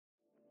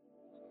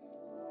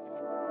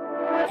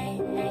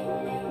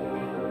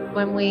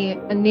When we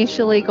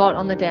initially got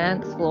on the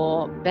dance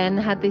floor, Ben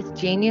had this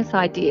genius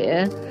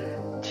idea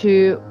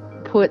to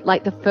put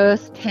like the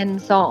first 10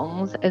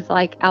 songs as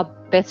like our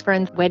best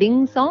friend's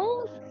wedding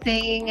songs,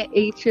 seeing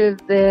each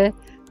of their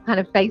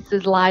kind of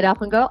faces light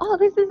up and go, oh,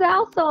 this is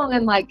our song,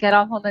 and like get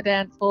up on the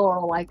dance floor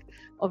or like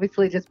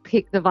obviously just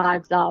pick the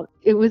vibes up.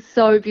 It was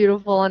so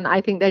beautiful, and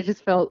I think they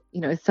just felt,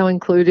 so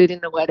included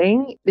in the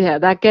wedding. Yeah,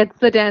 that gets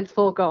the dance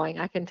floor going,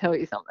 I can tell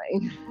you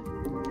something.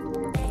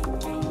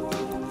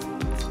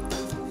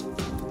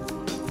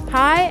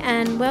 Hi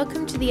and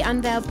welcome to the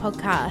Unveiled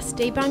podcast,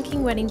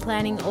 debunking wedding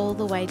planning all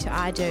the way to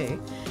I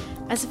do.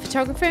 As a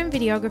photographer and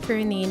videographer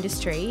in the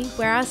industry,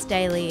 we're asked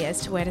daily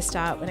as to where to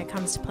start when it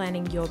comes to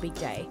planning your big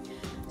day.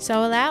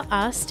 So allow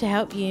us to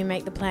help you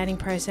make the planning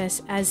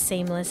process as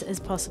seamless as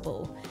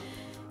possible.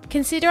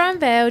 Consider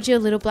Unveiled your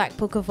little black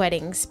book of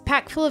weddings,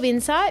 packed full of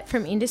insight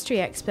from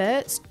industry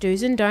experts,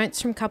 do's and don'ts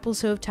from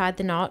couples who have tied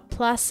the knot,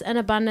 plus an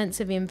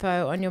abundance of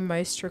info on your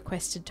most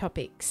requested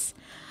topics.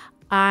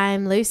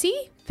 I'm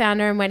Lucy,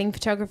 founder and wedding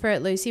photographer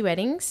at Lucy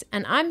Weddings,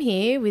 and I'm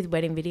here with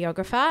wedding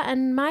videographer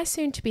and my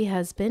soon-to-be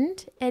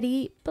husband,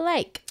 Eddie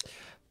Blake.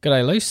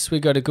 G'day, Luce. We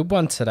got a good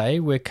one today.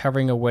 We're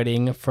covering a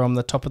wedding from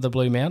the top of the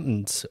Blue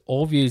Mountains.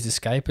 All Views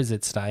Escape is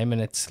its name,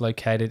 and it's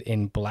located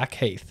in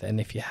Blackheath. And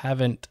if you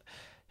haven't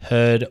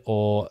heard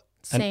or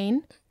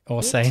seen,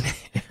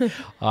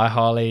 I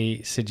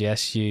highly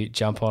suggest you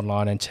jump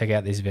online and check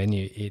out this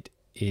venue. It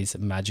is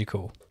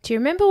magical. Do you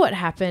remember what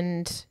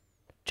happened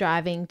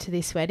driving to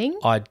this wedding?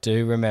 I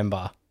do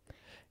remember.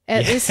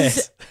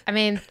 Yes.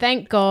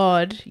 Thank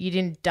God you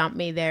didn't dump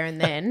me there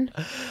and then,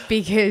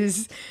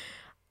 because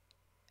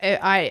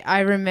I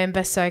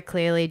remember so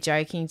clearly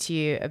joking to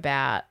you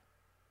about,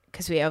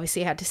 because we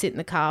obviously had to sit in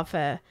the car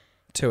for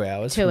 2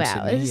 hours.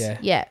 Sydney,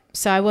 yeah.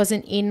 So I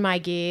wasn't in my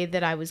gear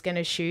that I was going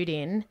to shoot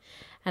in,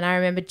 and I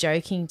remember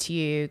joking to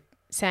you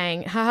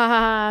saying, ha ha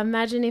ha,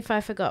 imagine if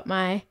I forgot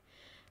my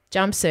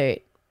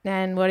jumpsuit.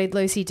 And what did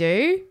Lucy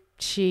do?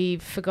 She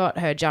forgot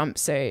her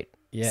jumpsuit.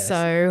 Yes.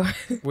 So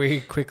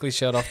we quickly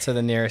shot off to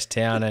the nearest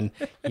town, and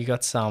you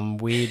got some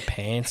weird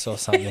pants or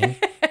something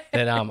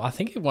that I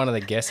think one of the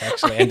guests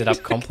actually ended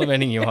up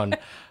complimenting you on.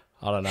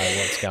 I don't know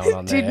what's going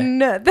on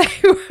there. They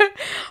were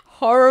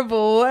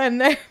horrible,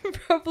 and they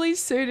probably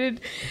suited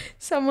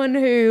someone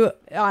who,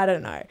 I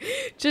don't know,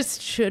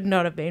 just should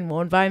not have been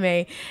worn by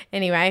me.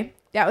 Anyway,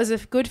 that was a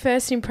good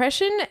first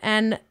impression,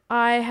 and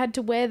I had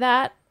to wear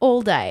that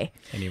all day.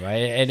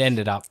 Anyway, it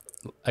ended up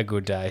a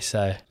good day.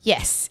 So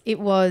yes, it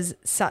was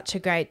such a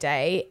great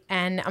day,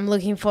 and I'm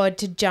looking forward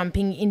to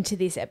jumping into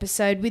this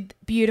episode with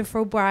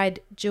beautiful bride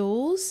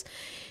Jules.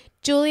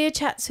 Julia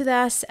chats with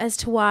us as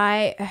to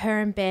why her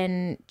and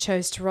Ben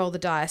chose to roll the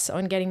dice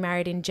on getting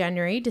married in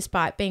January,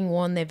 despite being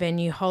warned their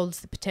venue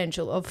holds the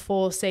potential of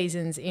 4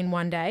 seasons in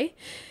one day,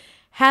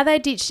 how they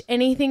ditched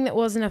anything that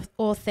wasn't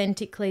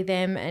authentically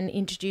them and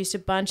introduced a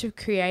bunch of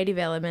creative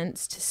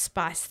elements to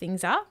spice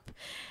things up,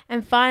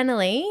 and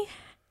finally,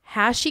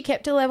 how she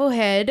kept a level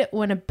head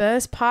when a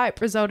burst pipe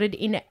resulted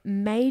in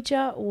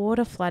major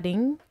water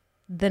flooding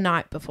the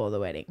night before the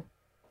wedding.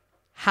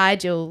 Hi,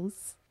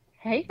 Jules.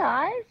 Hey,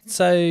 guys.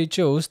 So,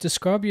 Jules,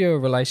 describe your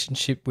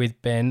relationship with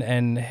Ben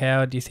and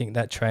how do you think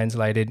that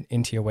translated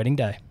into your wedding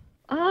day?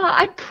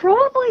 I'd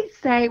probably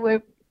say we're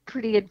a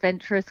pretty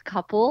adventurous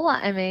couple.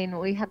 I mean,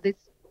 we have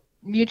this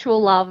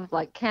mutual love of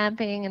like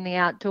camping and the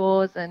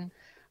outdoors, and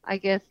I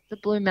guess the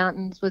Blue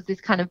Mountains was this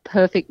kind of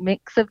perfect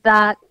mix of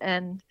that.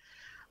 And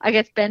I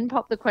guess Ben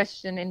popped the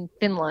question in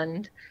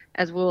Finland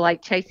as we were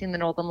like chasing the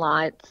Northern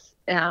Lights,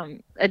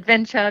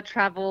 adventure,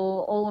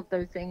 travel, all of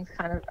those things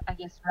kind of, I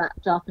guess,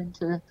 wrapped up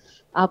into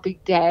our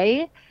big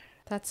day.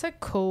 That's a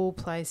cool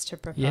place to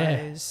propose.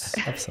 Yes,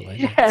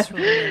 absolutely. Yeah. It's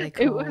really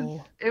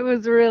cool. It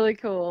was really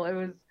cool. It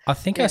was. I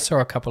think I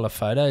saw a couple of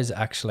photos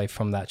actually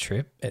from that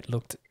trip. It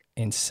looked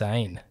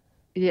insane.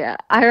 Yeah,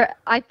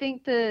 I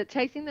think the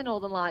chasing the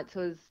Northern Lights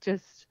was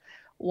just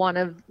one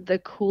of the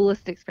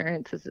coolest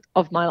experiences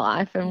of my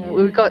life, and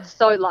we got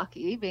so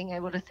lucky being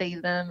able to see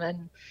them,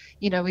 and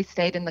we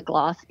stayed in the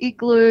glass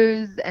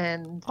igloos,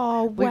 and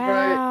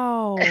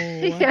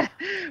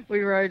we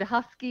rode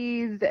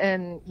huskies,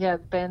 and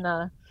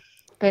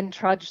Ben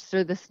trudged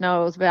through the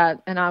snow. It was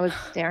and I was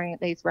staring at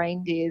these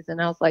reindeers,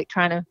 and I was like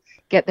trying to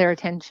get their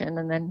attention,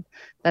 and then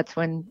that's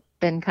when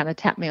Ben kind of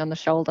tapped me on the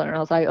shoulder, and I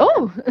was like,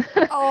 oh,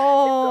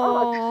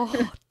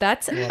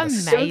 that's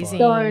amazing.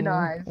 So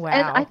nice. Wow.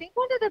 And I think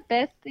one of the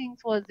best things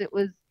was it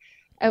was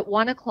at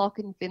 1:00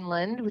 in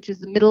Finland, which is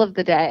the middle of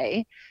the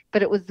day,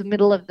 but it was the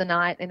middle of the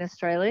night in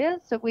Australia.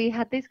 So we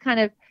had this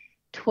kind of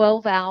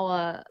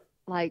 12-hour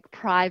like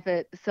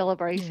private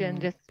celebration.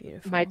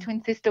 Beautiful. My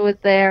twin sister was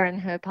there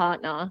and her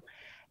partner,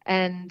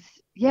 and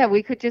yeah,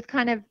 we could just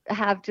kind of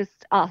have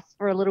just us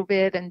for a little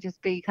bit and just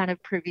be kind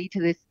of privy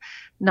to this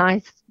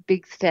nice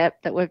big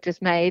step that we've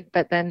just made.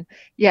 But then,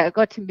 yeah, it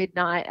got to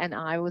midnight and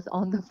I was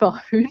on the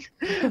phone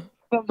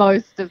for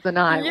most of the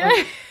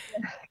night,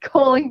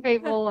 calling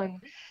people and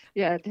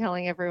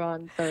telling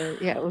everyone. So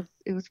yeah,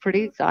 it was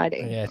pretty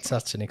exciting. Yeah, it's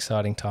such an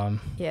exciting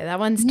time. Yeah, that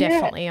one's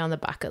definitely on the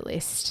bucket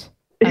list.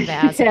 of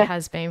ours. Yeah. It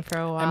has been for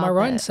a while. Am I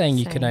right in but saying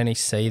you same. can only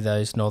see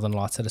those northern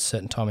lights at a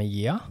certain time of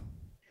year?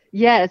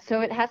 Yeah,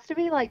 so it has to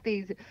be like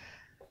these,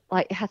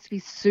 like it has to be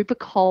super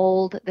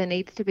cold. There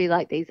needs to be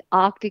like these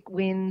Arctic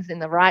winds in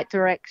the right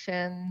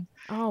direction.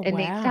 Oh, It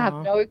needs to have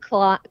wow. no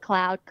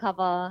cloud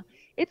cover.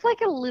 It's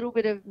like a little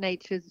bit of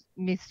nature's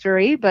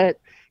mystery, but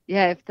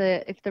yeah,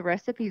 if the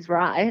recipe's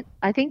right,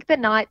 I think the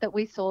night that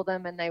we saw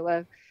them and they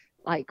were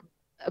like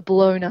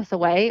blown us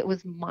away, it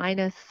was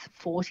minus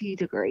 40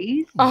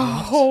 degrees.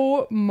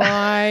 Oh,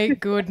 my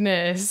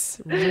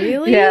goodness.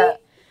 Really? Yeah.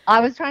 I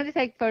was trying to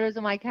take photos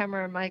of my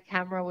camera and my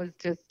camera was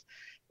just,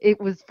 it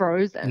was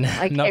frozen.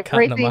 Like Not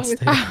cutting a everything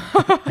was.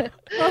 mustard.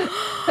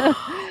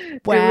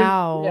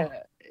 Wow.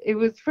 It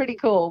was pretty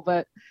cool.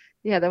 But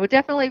yeah, there were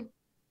definitely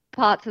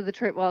parts of the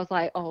trip where I was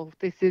like, oh,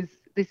 this is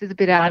a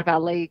bit out of our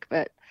league.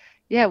 But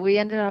yeah, we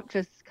ended up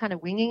just kind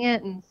of winging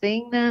it and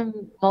seeing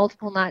them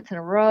multiple nights in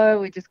a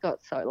row. We just got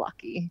so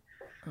lucky.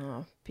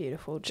 Oh,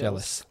 beautiful.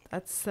 Jules.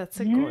 Jealous. That's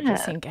a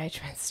gorgeous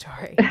engagement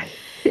story.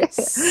 Yeah.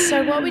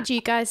 So what would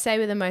you guys say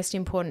were the most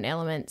important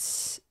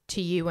elements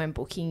to you when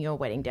booking your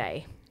wedding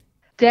day?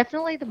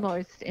 Definitely the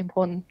most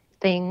important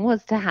thing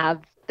was to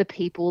have the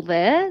people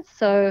there.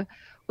 So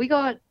we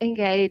got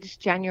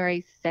engaged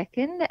January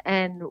 2nd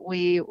and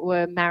we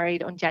were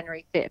married on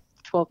January 5th,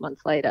 12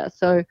 months later.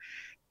 So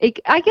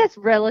I guess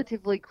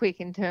relatively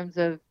quick in terms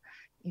of,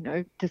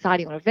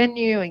 deciding on a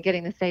venue and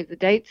getting the save the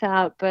dates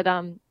out. But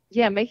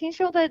yeah, making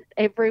sure that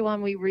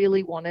everyone we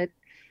really wanted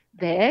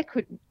there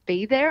could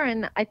be there.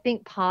 And I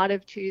think part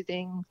of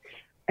choosing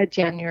a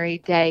January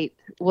date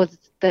was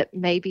that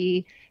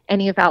maybe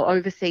any of our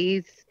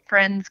overseas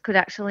friends could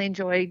actually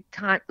enjoy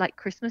time, like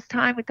Christmas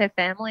time with their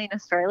family in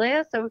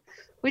Australia. So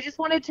we just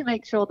wanted to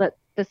make sure that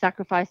the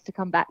sacrifice to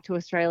come back to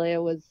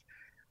Australia was,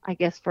 I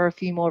guess, for a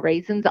few more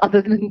reasons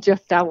other than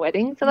just our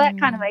wedding. So that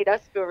kind of made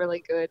us feel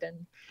really good.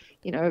 And,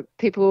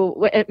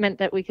 it meant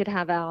that we could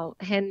have our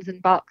hens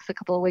and bucks a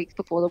couple of weeks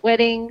before the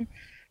wedding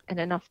and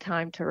enough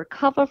time to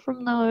recover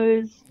from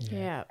those.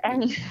 Yeah.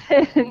 And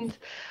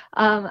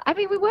I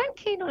mean, we weren't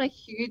keen on a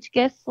huge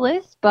guest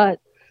list, but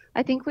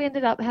I think we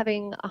ended up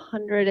having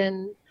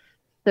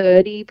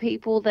 130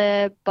 people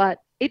there,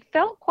 but it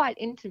felt quite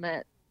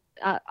intimate.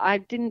 I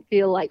didn't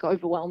feel like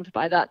overwhelmed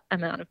by that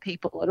amount of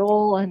people at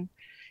all. And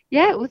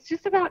yeah, it was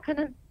just about kind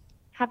of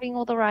having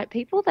all the right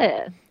people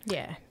there.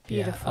 Yeah,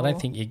 beautiful. Yeah, I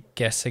don't think your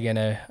guests are going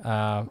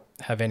to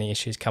have any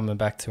issues coming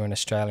back to an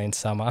Australian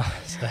summer.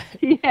 So.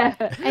 Yeah,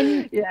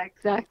 And yeah,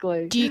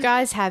 exactly. do you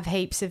guys have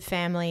heaps of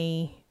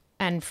family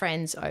and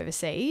friends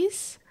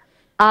overseas?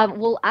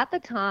 Well, at the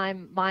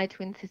time, my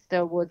twin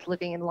sister was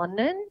living in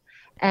London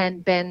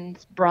and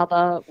Ben's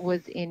brother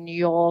was in New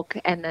York.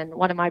 And then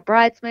one of my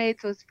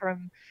bridesmaids was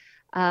from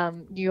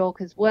New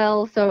York as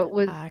well. So it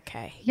was,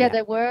 Okay. yeah,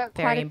 there were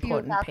Very quite a few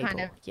of important our people.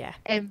 kind of Yeah.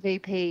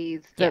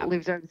 MVPs that Yeah.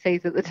 lived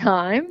overseas at the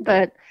time.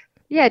 But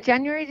yeah,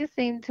 January just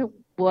seemed to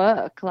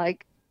work.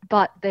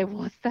 But there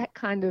was that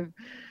kind of,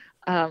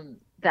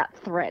 that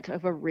threat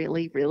of a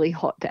really, really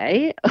hot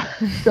day.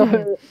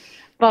 So,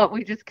 but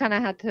we just kind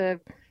of had to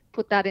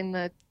put that in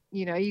the,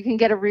 you can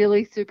get a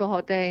really super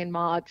hot day in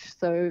March.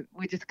 So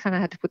we just kind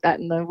of had to put that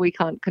in the we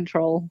can't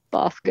control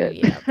basket.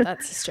 Yeah,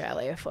 that's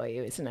Australia for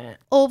you, isn't it?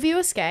 Allview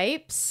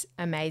Escapes,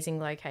 amazing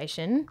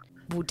location.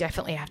 We'll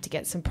definitely have to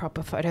get some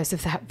proper photos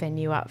of that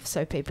venue up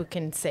so people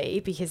can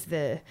see because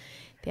the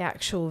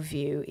actual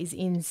view is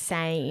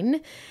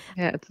insane.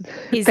 Yeah.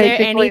 Is there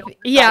any?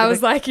 Yeah, I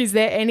was like, is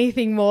there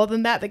anything more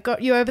than that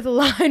got you over the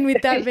line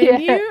with that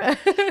venue?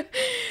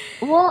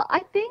 Well,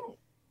 I think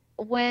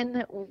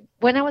when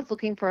I was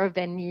looking for a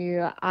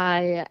venue,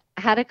 I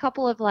had a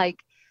couple of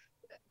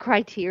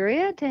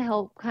criteria to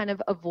help kind of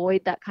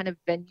avoid that kind of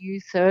venue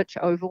search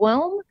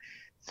overwhelm.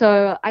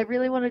 So I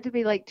really wanted to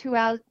be 2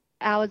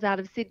 hours out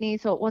of Sydney,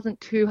 so it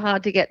wasn't too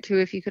hard to get to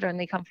if you could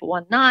only come for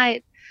one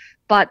night,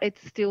 but it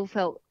still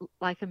felt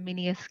like a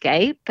mini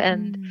escape.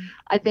 And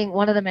I think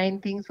one of the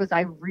main things was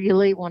I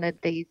really wanted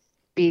these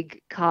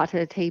big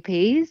Carter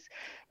teepees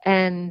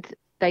and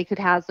they could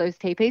house those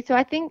teepees. So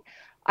I think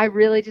I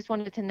really just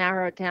wanted to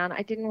narrow it down.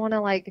 I didn't want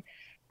to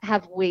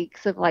have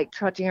weeks of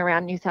trudging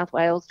around New South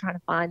Wales trying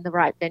to find the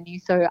right venue.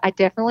 So I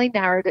definitely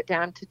narrowed it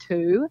down to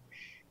 2.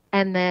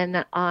 And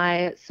then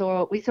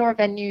we saw a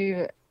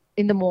venue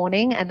in the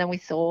morning and then we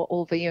saw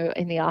Allview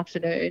in the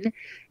afternoon,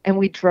 and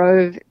we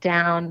drove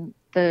down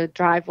the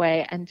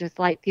driveway and just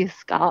the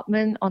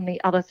escarpment on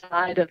the other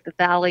side of the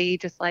valley,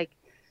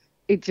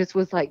 it just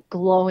was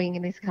glowing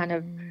in this kind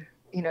of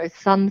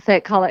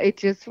sunset color. It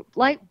just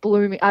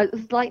blew me. It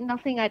was like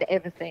nothing I'd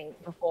ever seen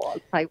before.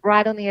 It's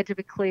right on the edge of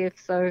a cliff.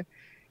 So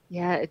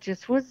yeah, it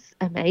just was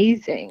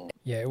amazing.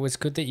 Yeah, it was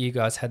good that you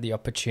guys had the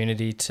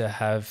opportunity to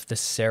have the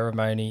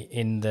ceremony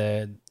in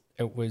the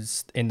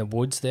woods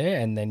there,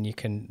 and then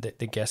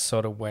the guests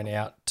sort of went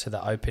out to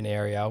the open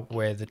area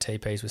where the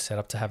teepees were set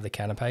up to have the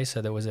canapes.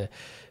 So there was a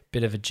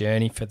bit of a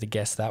journey for the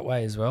guests that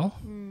way as well.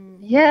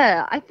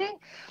 Yeah, I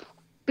think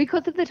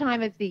because of the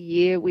time of the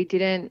year, we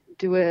didn't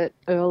do an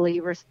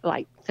early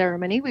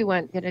ceremony. We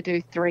weren't going to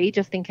do 3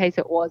 just in case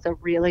it was a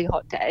really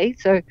hot day.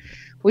 So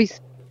we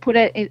put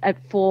it in at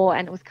 4,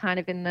 and it was kind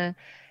of in the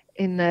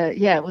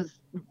it was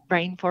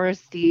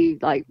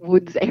rainforesty, like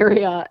woods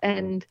area.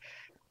 And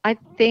I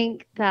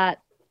think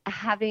that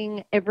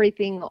having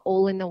everything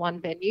all in the one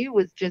venue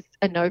was just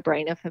a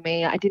no-brainer for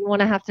me. I didn't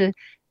want to have to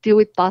deal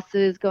with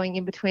buses going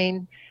in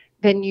between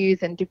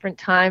venues and different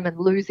time and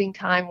losing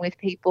time with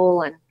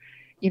people and,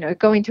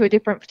 going to a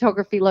different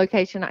photography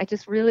location. I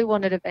just really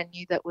wanted a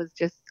venue that was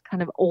just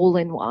kind of all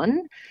in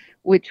one,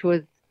 which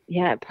was,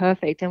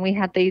 perfect. And we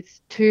had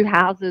these 2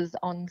 houses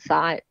on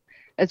site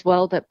as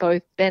well, that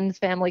both Ben's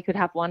family could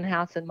have one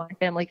house and my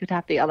family could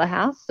have the other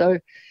house. So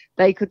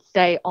they could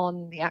stay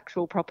on the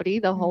actual property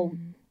the whole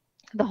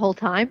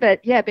time.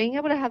 But being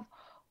able to have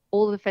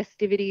all the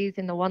festivities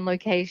in the one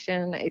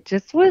location, it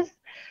just was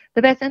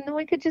the best. And then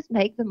we could just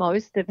make the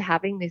most of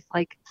having this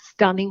like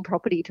stunning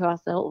property to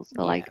ourselves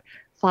for like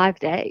 5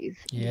 days.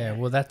 Yeah,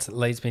 well, that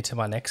leads me to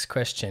my next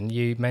question.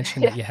 You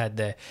mentioned that you had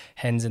the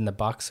hens and the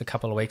bucks a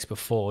couple of weeks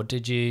before.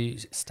 Did you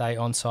stay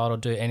on site or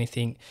do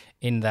anything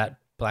in that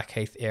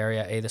Blackheath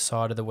area either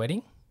side of the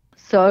wedding?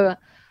 So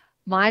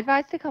my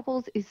advice to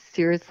couples is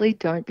seriously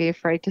don't be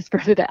afraid to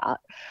spread it out.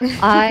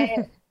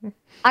 I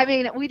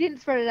mean, we didn't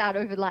spread it out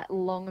over that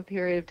long a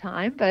period of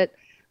time, but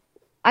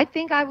I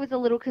think I was a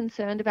little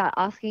concerned about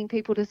asking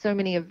people to so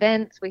many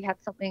events. We had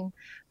something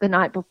the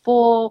night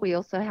before. We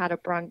also had a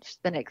brunch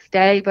the next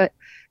day, but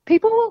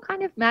people will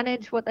kind of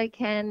manage what they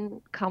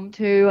can come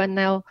to, and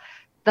they'll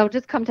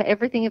just come to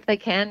everything if they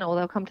can, or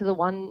they'll come to the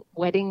one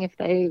wedding if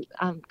they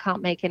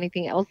can't make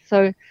anything else.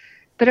 So,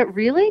 but it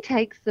really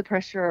takes the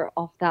pressure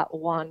off that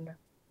one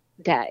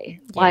day,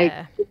 like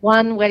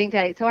one wedding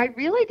day. So I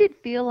really did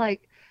feel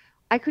like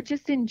I could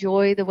just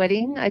enjoy the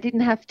wedding. I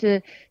didn't have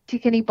to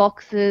tick any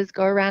boxes,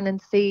 go around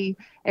and see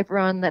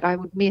everyone that I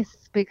would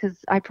miss, because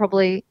I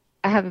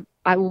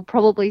will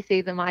probably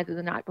see them either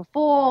the night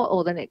before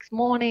or the next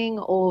morning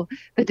or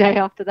the day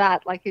after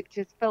that. Like, it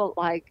just felt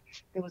like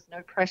there was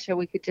no pressure.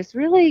 We could just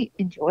really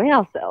enjoy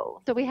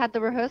ourselves. So we had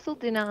the rehearsal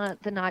dinner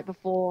the night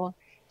before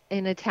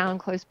in a town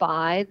close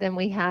by. Then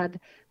we had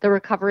the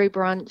recovery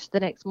brunch the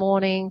next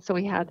morning. So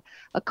we had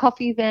a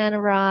coffee van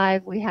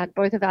arrive. We had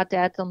both of our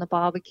dads on the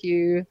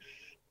barbecue.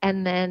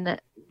 And then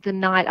the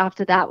night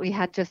after that, we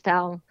had just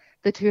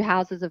the 2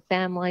 houses of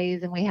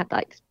families, and we had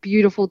like this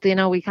beautiful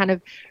dinner. We kind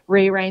of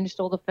rearranged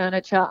all the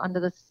furniture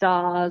under the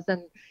stars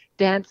and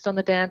danced on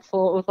the dance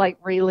floor. It was like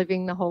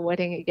reliving the whole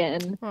wedding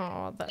again.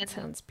 Oh, that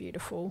sounds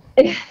beautiful.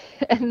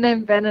 And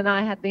then Ben and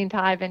I had the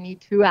entire venue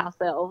to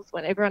ourselves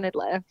when everyone had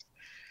left,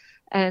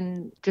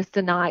 and just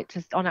a night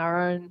just on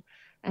our own.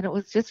 And it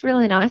was just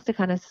really nice to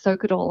kind of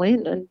soak it all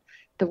in. And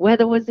the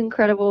weather was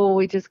incredible.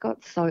 We just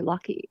got so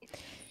lucky.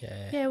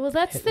 Yeah, well,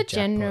 that's the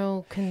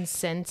general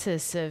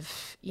consensus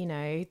of,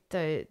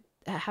 the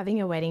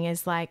having a wedding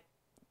is like,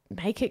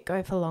 make it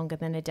go for longer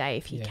than a day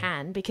if you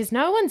can, because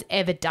no one's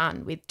ever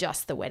done with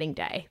just the wedding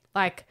day.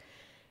 Like,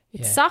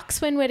 it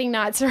sucks when wedding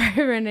nights are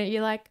over and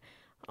you're like,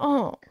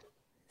 oh,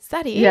 is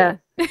that it? Yeah.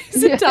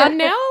 Is it done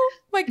now?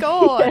 My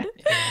God.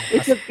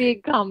 It's a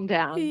big calm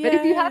down. But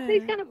if you have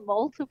these kind of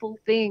multiple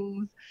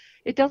things,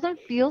 it doesn't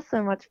feel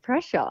so much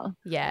pressure.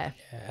 Yeah.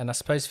 And I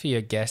suppose for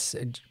your guests,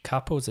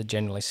 couples are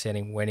generally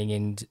sending wedding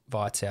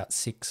invites out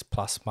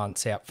 6+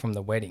 months out from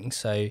the wedding.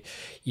 So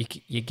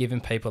you're giving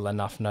people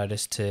enough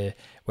notice to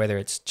whether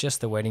it's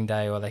just the wedding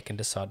day or they can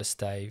decide to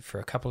stay for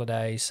a couple of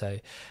days. So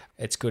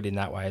it's good in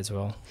that way as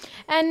well.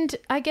 And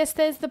I guess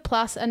there's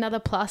another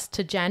plus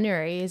to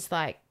January is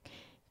like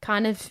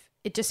kind of,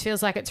 it just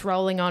feels like it's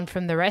rolling on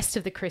from the rest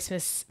of the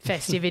Christmas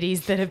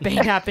festivities that have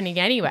been happening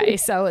anyway.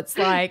 So it's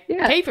like,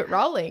 keep it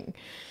rolling.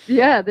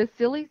 Yeah, the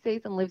silly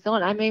season lives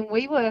on. I mean,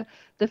 we were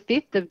the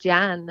 5th of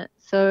Jan,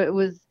 so it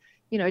was,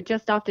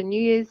 just after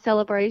New Year's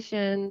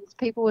celebrations.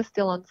 People were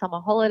still on summer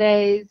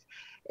holidays.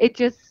 It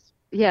just,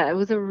 it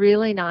was a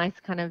really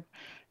nice kind of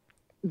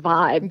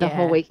vibe the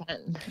whole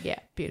weekend. Yeah,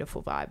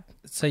 beautiful vibe.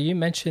 So you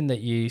mentioned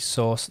that you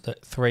saw the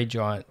 3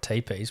 giant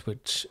teepees,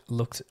 which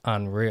looked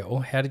unreal.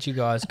 How did you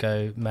guys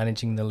go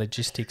managing the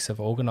logistics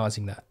of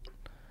organising that?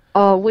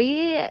 Oh,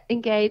 we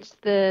engaged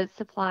the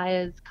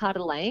suppliers Carter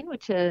Lane,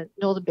 which are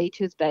Northern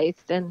Beaches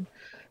based, and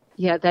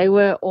they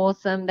were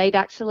awesome. I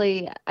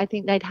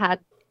think they'd had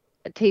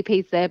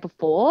teepees there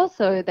before,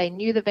 so they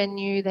knew the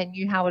venue, they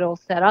knew how it all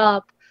set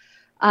up.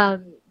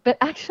 But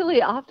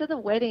actually, after the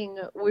wedding,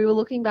 we were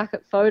looking back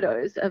at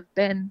photos of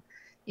Ben,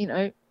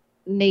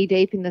 knee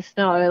deep in the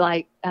snow,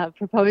 like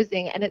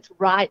proposing, and it's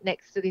right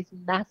next to this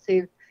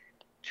massive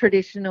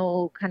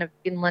traditional kind of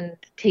Finland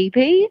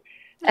teepee.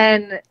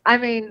 And I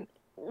mean,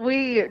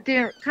 we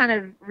didn't kind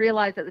of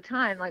realize at the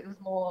time, like it was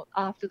more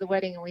after the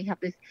wedding, and we have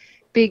this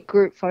big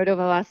group photo of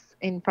us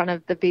in front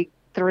of the big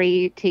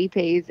 3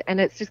 teepees, and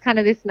it's just kind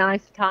of this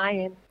nice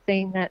tie-in,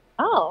 seeing that,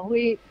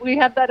 we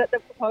had that at the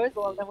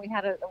proposal and then we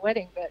had it at the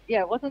wedding. But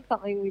it wasn't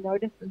something we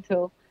noticed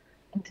until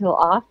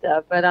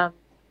after. But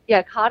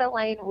Carter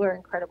Lane were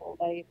incredible.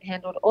 They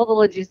handled all the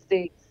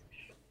logistics.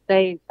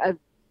 They are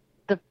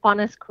the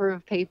funnest crew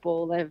of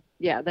people.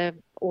 They're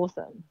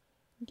awesome.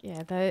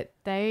 Yeah,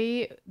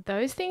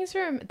 those things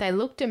they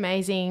looked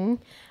amazing.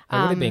 They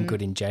would have been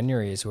good in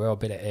January as well, a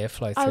bit of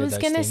airflow through I was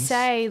those gonna things.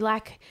 say,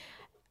 like,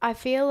 I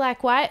feel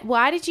like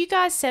why did you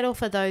guys settle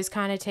for those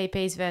kind of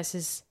teepees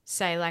versus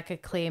say like a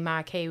clear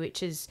marquee,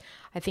 which is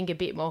I think a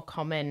bit more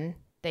common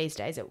these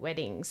days at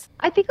weddings?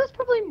 I think it was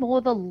probably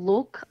more the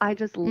look I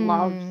just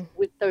loved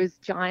with those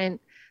giant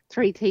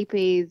three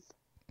teepees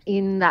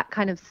in that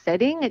kind of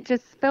setting. It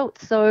just felt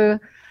so,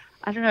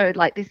 I don't know,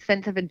 like this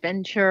sense of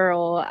adventure,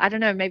 or I don't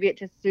know, maybe it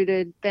just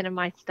suited Ben and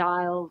my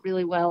style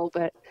really well.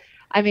 But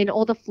I mean,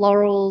 all the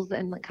florals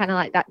and kind of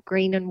like that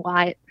green and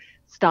white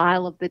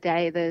style of the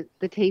day,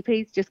 the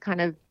teepees just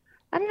kind of,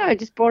 I don't know,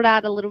 just brought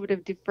out a little bit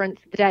of difference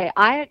to the day.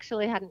 I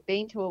actually hadn't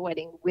been to a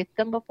wedding with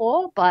them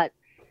before, but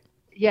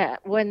yeah,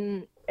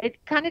 when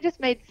it kind of just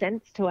made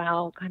sense to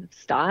our kind of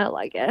style,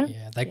 I guess.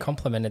 Yeah, they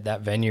complemented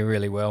that venue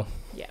really well.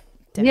 Yeah.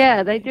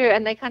 Yeah, they do,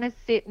 and they kind of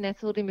sit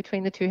nestled in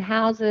between the two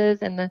houses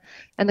and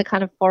the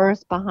kind of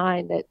forest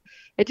behind it.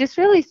 It just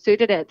really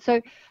suited it. So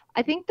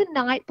I think the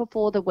night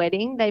before the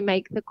wedding, they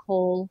make the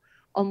call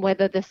on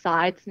whether the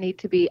sides need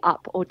to be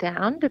up or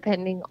down,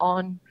 depending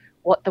on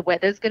what the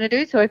weather's going to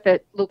do. So if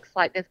it looks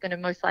like there's going to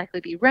most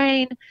likely be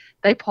rain,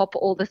 they pop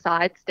all the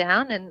sides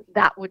down, and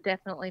that would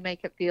definitely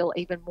make it feel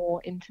even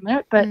more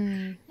intimate. But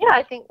yeah,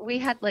 I think we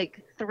had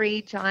like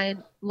three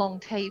giant long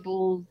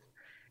tables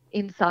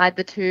inside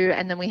the two,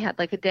 and then we had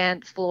like a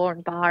dance floor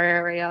and bar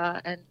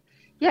area, and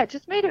yeah, it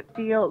just made it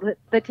feel that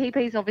the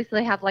teepees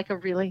obviously have like a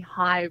really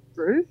high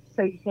roof,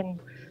 so you can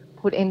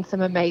put in some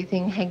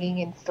amazing hanging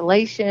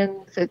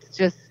installations. It's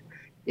just,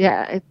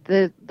 yeah,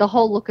 the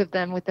whole look of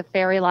them with the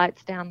fairy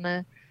lights down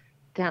the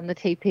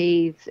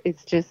teepees,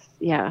 it's just,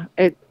 yeah,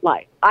 it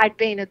like I'd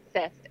been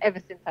obsessed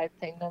ever since I'd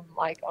seen them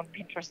like on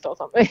Pinterest or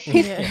something.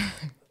 Yeah.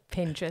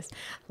 Pinterest,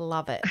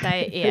 love it.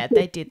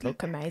 They did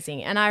look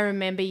amazing, and I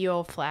remember the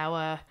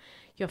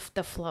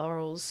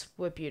florals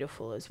were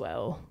beautiful as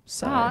well.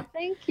 So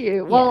thank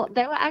you. Well,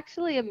 they were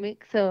actually a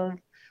mix of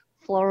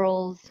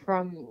florals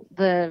from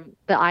the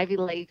Ivy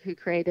League, who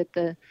created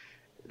the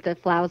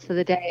flowers for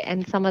the day,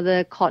 and some of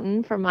the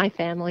cotton from my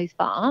family's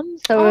farm.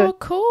 So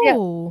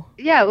cool.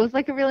 Yeah, it was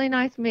like a really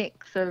nice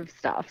mix of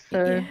stuff.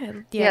 So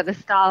yeah, the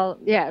style,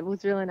 it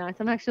was really nice.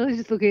 I'm actually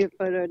just looking at the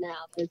photo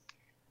now. It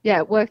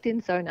worked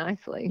in so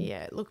nicely.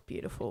 Yeah, it looked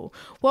beautiful.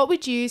 What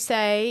would you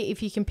say,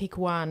 if you can pick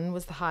one,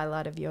 was the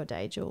highlight of your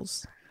day,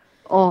 Jules?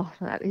 Oh,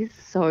 that is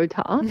so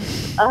tough.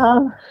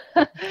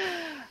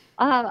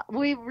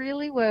 We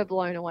really were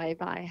blown away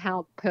by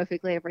how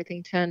perfectly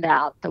everything turned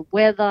out. The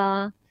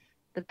weather,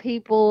 the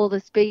people, the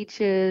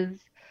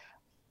speeches.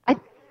 I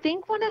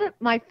think one of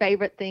my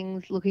favorite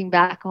things looking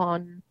back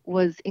on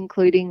was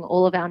including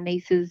all of our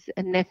nieces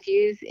and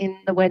nephews in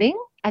the wedding.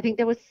 I think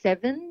there were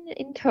 7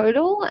 in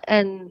total,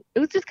 and it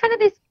was just kind of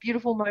this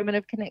beautiful moment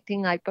of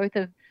connecting like both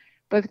of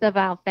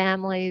our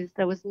families.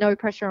 There was no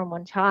pressure on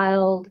one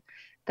child.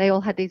 They all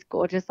had these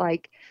gorgeous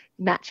like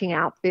matching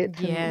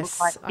outfits and looked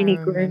like mini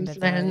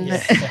groomsmen.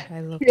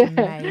 They looked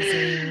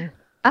amazing.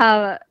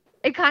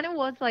 It kind of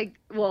was like,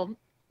 well,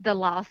 the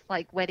last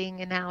like wedding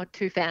in our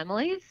 2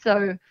 families,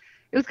 so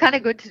it was kind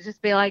of good to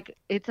just be like,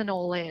 it's an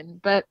all in.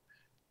 But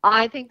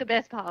I think the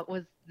best part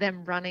was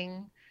them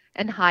running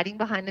and hiding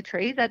behind the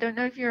trees. I don't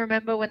know if you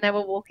remember when they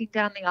were walking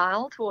down the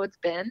aisle towards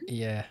Ben.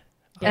 Yeah.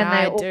 And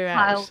I do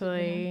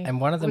actually.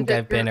 And one of them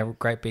gave Ben a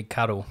great big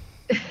cuddle.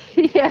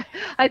 Yeah,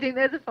 I think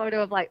there's a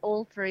photo of like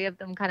all 3 of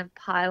them kind of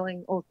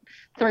piling, or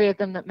 3 of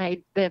them that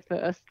made their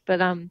first. But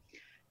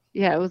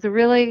yeah, it was a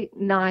really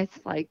nice,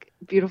 like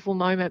beautiful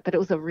moment, but it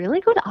was a really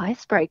good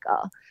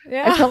icebreaker.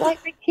 I felt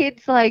like the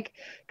kids like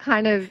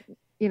kind of,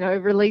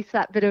 released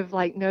that bit of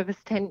like nervous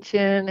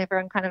tension.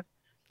 Everyone kind of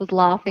was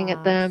laughing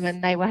at them,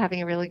 and they were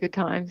having a really good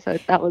time. So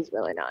that was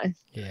really nice.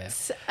 Yeah.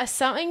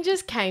 Something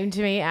just came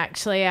to me,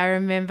 actually. I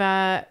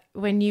remember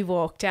when you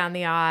walked down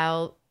the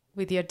aisle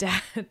with your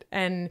dad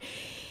and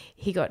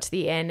he got to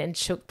the end and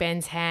shook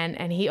Ben's hand,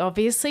 and he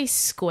obviously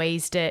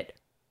squeezed it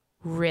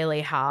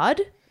really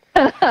hard.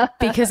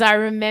 Because I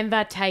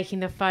remember taking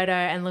the photo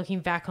and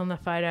looking back on the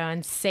photo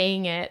and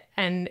seeing it,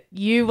 and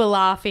you were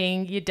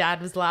laughing, your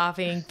dad was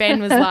laughing,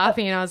 Ben was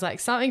laughing, and I was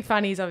like, something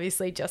funny's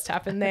obviously just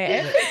happened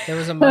there. There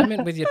was a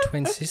moment with your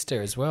twin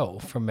sister as well,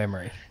 from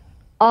memory.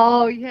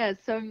 Oh yeah,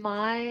 so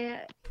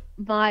the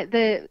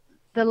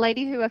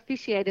lady who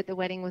officiated the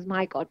wedding was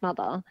my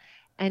godmother,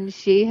 and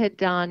she had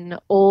done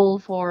all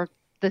 4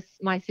 of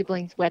my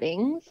siblings'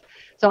 weddings.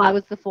 So I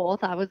was the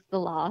 4th, I was the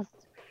last.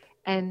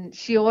 And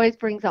she always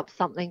brings up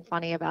something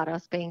funny about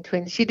us being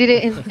twins. She did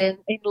it in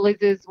at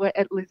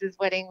Liz's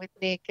wedding with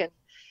Nick,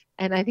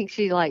 and I think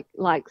she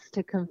likes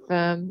to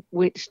confirm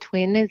which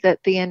twin is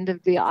at the end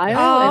of the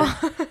aisle,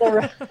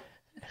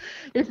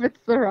 if it's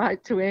the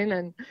right twin.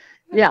 And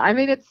yeah, I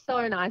mean, it's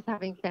so nice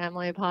having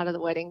family a part of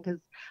the wedding, because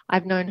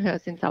I've known her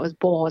since I was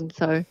born.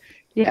 So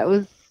yeah,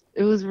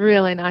 it was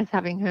really nice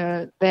having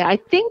her there. I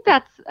think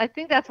that's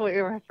what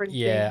you're referencing.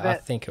 Yeah, I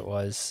think it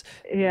was.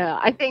 Yeah,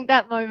 I think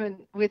that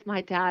moment with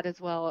my dad as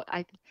well.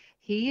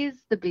 He is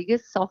the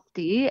biggest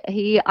softie.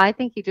 I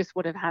think he just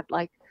would have had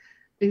like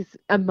this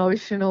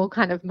emotional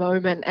kind of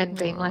moment and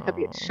being like a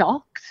bit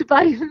shocked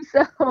by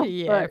himself.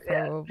 Yeah, But,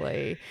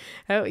 probably.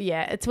 Oh,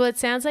 yeah. It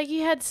sounds like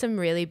you had some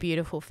really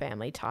beautiful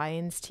family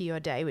tie-ins to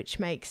your day, which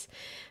makes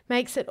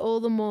it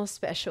all the more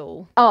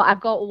special. Oh, I've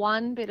got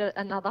one bit of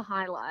another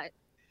highlight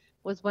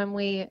was when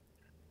we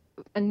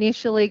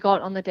initially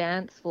got on the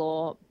dance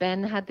floor.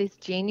 Ben had this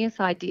genius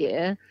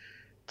idea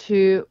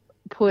to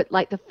put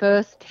like the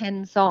first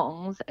 10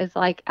 songs as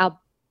like our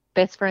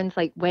best friends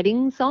like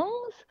wedding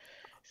songs.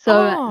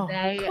 So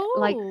they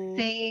like Cool.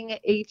 seeing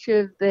each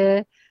of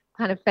their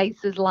kind of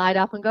faces light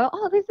up and go,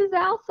 oh, this is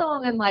our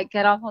song, and like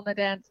get up on the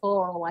dance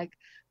floor or like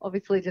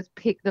obviously just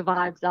pick the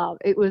vibes up.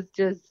 It was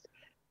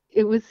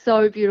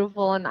so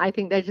beautiful, and I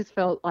think they just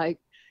felt like,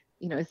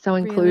 so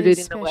included Really in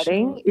the special.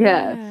 wedding.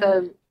 Yeah.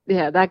 So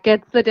yeah, that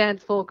gets the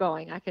dance floor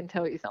going, I can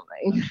tell you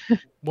something.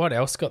 What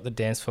else got the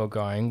dance floor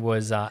going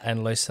was,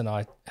 and Lisa and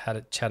I had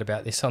a chat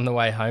about this on the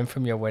way home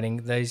from your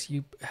wedding,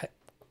 you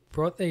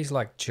brought these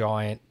like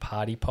giant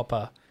party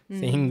popper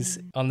things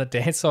on the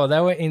dance floor. They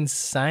were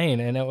insane.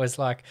 And it was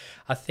like,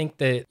 I think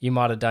that you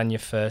might have done your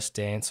first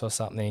dance or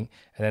something,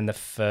 and then the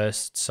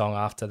first song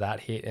after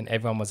that hit and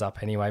everyone was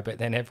up anyway, but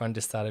then everyone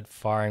just started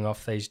firing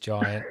off these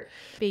giant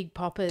big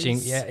poppers. They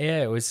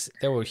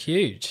were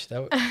huge.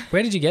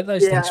 Where did you get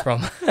those things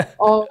from?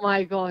 Oh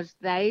my gosh,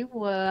 they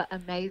were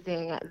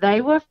amazing.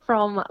 They were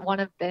from one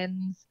of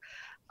Ben's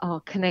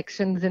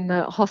connections in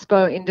the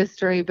hospo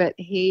industry, but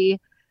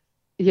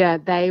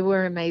they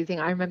were amazing.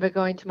 I remember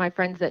going to my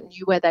friends that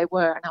knew where they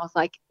were, and I was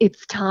like,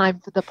 it's time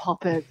for the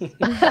poppers. They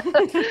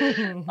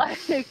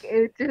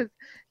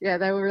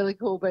were really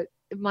cool. But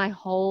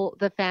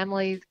the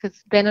families,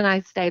 because Ben and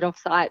I stayed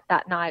off site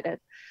that night at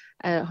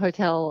a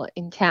hotel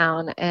in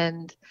town,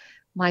 and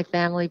my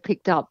family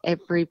picked up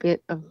every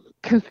bit of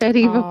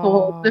confetti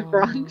before the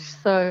brunch.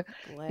 So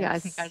I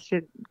think I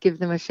should give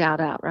them a shout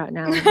out right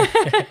now.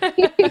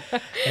 It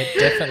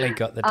definitely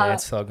got the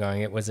dance floor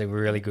going. It was a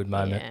really good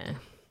moment.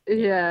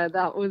 Yeah,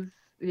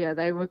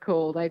 they were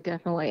cool. They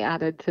definitely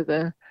added to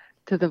the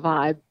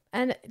vibe.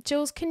 And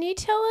Jules, can you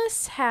tell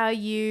us how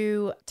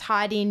you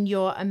tied in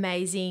your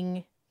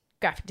amazing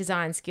graphic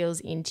design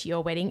skills into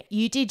your wedding?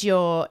 You did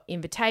your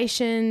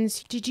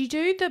invitations. Did you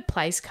do the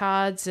place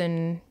cards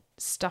and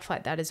stuff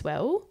like that as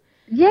well?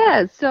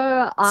 Yeah,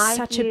 so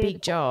such a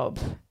big job.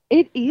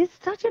 It is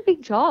such a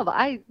big job.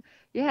 I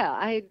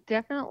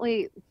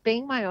definitely,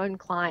 being my own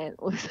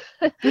client was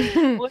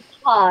was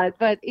hard,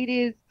 but it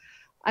is.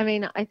 I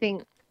mean, I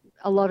think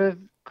a lot of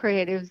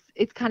creatives,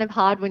 it's kind of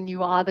hard when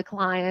you are the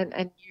client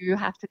and you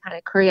have to kind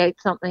of create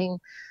something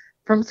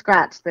from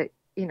scratch that,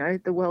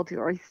 the world's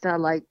your oyster.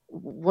 Like,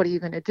 what are you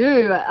going to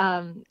do?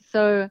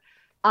 So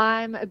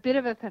I'm a bit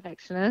of a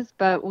perfectionist,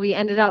 but we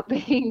ended up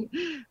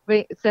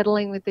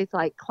settling with this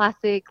like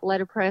classic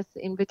letterpress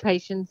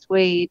invitation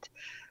suite.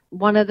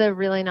 One of the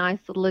really nice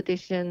little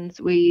additions,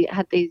 we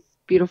had these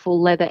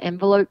beautiful leather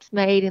envelopes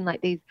made in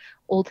like these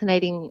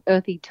alternating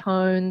earthy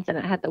tones, and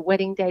it had the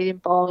wedding date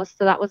embossed.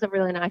 So that was a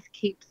really nice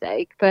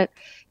keepsake. But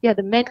yeah,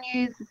 the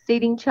menus, the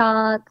seating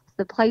charts,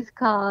 the place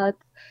cards.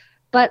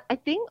 But I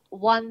think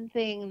one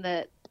thing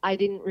that I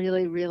didn't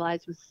really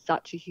realize was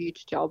such a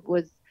huge job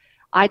was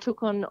I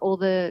took on all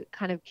the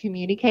kind of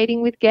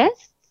communicating with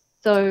guests.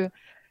 So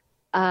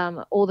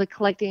all the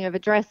collecting of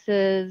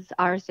addresses,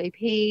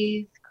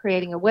 RSVPs,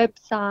 creating a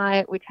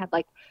website, which had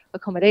like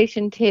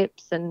accommodation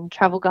tips and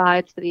travel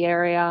guides for the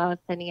area,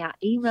 sending out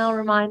email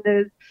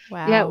reminders.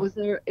 Wow. Yeah,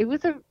 it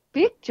was a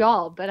big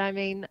job, but I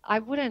mean, I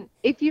wouldn't,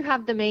 if you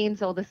have the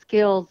means or the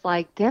skills,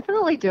 like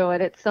definitely do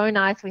it. It's so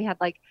nice. We had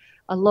like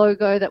a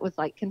logo that was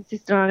like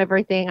consistent on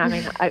everything. I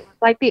mean, it was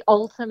like the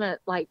ultimate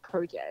like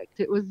project.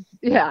 It was,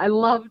 I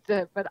loved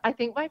it. But I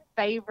think my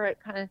favorite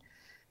kind of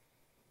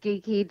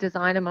geeky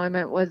designer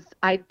moment was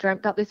I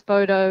dreamt up this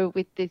photo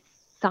with this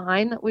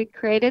sign that we'd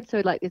created.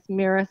 So like this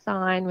mirror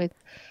sign with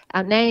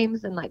our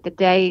names and like the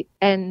date.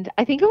 And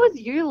I think it was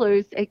you,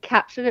 Luce. It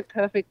captured it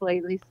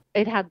perfectly.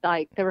 It had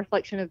like the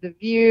reflection of the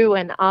view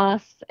and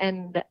us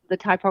and the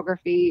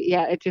typography.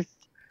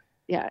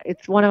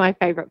 It's one of my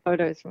favorite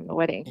photos from the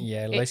wedding.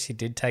 Yeah, Lucy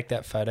did take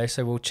that photo,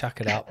 so we'll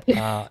chuck it up in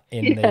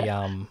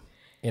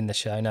the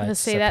show notes.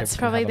 See, that's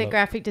probably the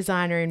graphic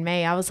designer in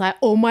me. I was like,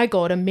 oh my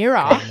God, a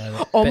mirror.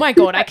 My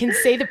God, I can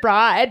see the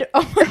bride.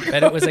 Oh my God.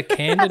 But it was a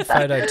candid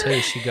photo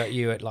too. She got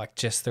you at like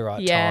just the right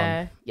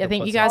time. Yeah, I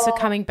think you guys were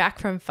coming back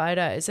from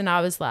photos, and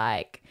I was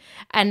like,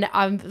 and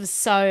I'm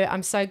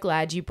so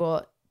glad you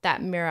brought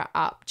that mirror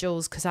up,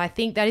 Jules, because I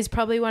think that is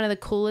probably one of the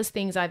coolest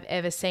things I've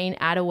ever seen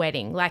at a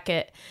wedding. Like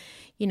it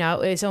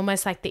was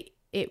almost like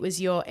it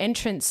was your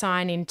entrance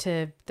sign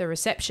into the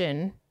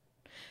reception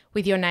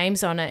with your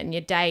names on it and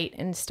your date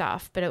and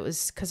stuff, but it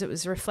was because it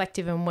was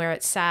reflective and where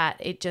it sat.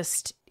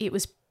 It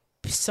was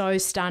so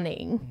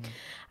stunning.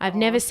 I've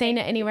never seen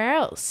it anywhere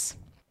else.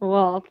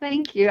 Well,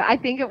 thank you. I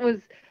think it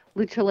was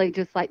literally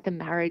just like the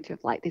marriage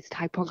of like this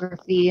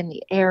typography and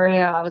the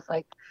area. I was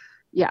like,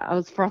 yeah, I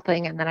was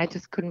frothing, and then I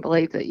just couldn't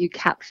believe that you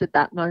captured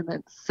that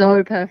moment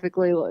so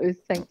perfectly, Luz.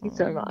 Thank you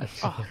so much.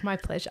 Oh, my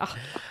pleasure.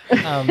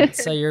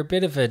 So you're a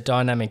bit of a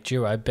dynamic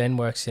duo. Ben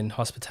works in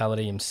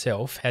hospitality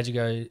himself. How'd you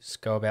guys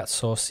go about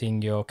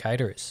sourcing your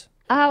caterers?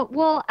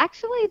 Well,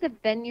 actually, the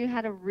venue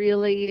had a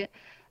really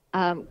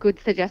good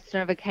suggestion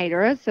of a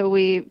caterer. So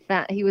we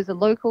found he was a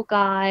local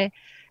guy,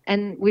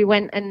 and we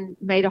went and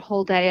made a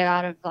whole day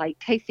out of like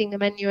tasting the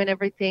menu and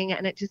everything,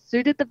 and it just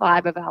suited the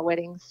vibe of our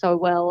wedding so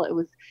well. It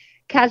was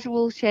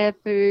casual share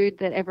food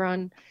that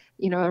everyone,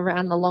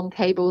 around the long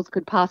tables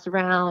could pass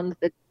around.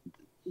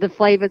 The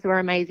flavors were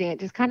amazing. It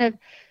just kind of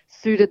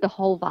suited the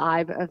whole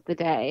vibe of the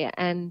day.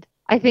 And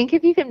I think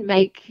if you can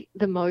make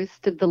the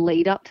most of the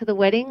lead up to the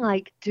wedding,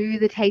 like do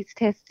the taste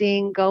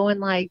testing, go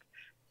and like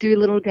do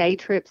little day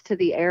trips to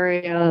the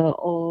area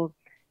or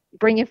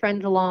bring your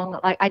friends along.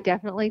 Like I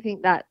definitely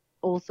think that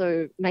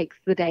also makes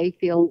the day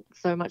feel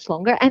so much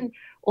longer. And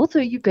also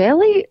you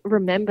barely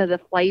remember the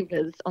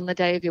flavors on the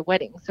day of your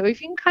wedding. So if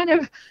you can kind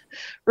of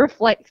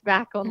reflect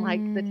back on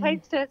like the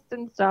taste test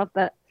and stuff,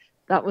 that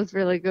was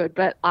really good.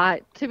 But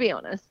to be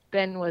honest,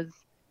 Ben was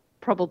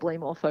probably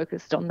more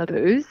focused on the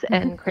booze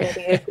and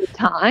creating a good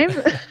time.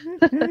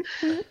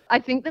 I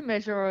think the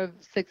measure of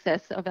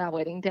success of our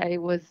wedding day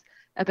was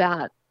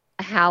about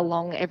how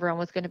long everyone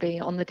was going to be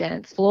on the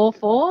dance floor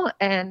for.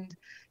 And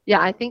yeah,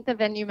 I think the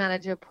venue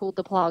manager pulled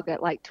the plug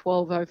at like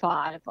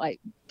 12:05, like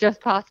just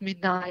past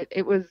midnight.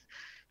 It was,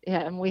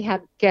 yeah, and we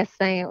had guests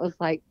saying it was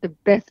like the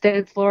best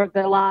dance floor of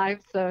their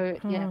lives. So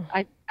yeah,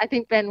 I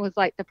think Ben was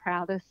like the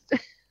proudest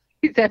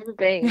he's ever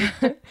been.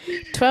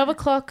 12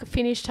 o'clock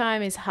finish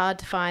time is hard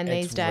to find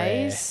these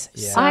days.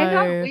 Yeah. So I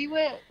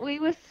know we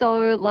were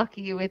so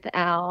lucky with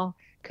our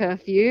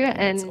curfew,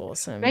 that's and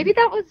awesome. maybe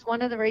that was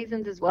one of the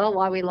reasons as well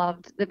why we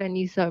loved the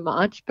venue so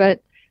much.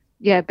 But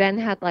yeah, Ben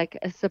had like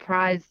a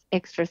surprise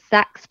extra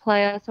sax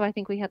player, so I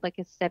think we had like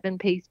a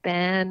 7-piece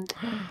band.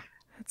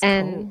 That's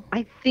And cool.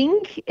 I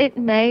think it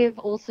may have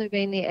also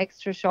been the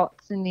extra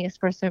shots in the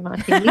espresso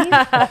martini.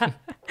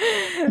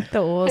 The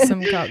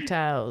awesome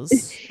cocktails.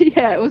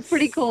 Yeah, it was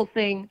pretty cool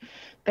seeing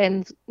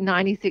Ben's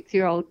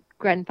 96-year-old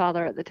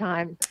grandfather at the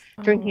time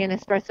drinking an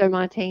espresso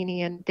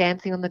martini and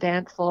dancing on the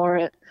dance floor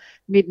at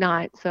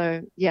midnight.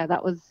 So yeah,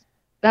 that was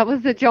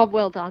a job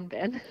well done,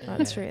 Ben.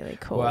 That's really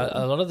cool. Well,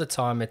 a lot of the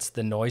time it's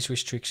the noise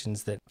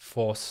restrictions that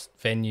force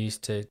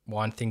venues to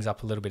wind things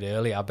up a little bit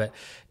earlier, but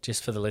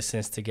just for the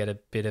listeners to get a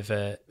bit of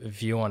a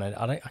view on it,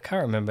 I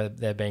can't remember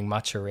there being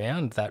much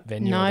around that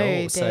venue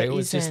at all. So it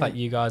was just like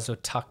you guys were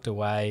tucked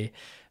away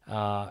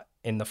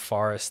in the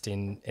forest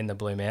in the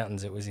Blue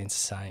Mountains. It was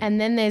insane. And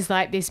then there's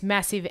like this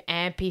massive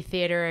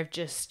amphitheatre of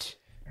just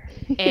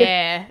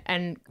air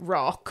and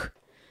rock.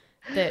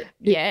 I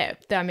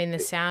mean, the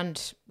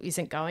sound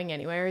isn't going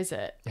anywhere, is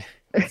it?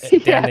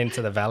 Down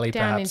into the valley,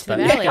 Down perhaps. into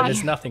the valley. Yeah,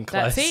 there's nothing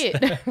close. That's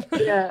it.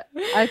 Yeah,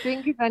 I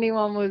think if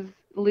anyone was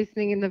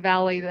listening in the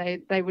valley,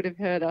 they would have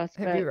heard us.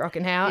 They'd be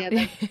rocking out.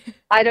 Yeah,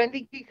 I don't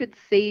think you could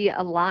see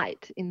a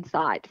light in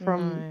sight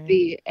from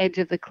the edge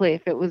of the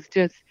cliff. It was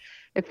just,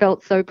 it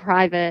felt so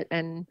private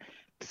and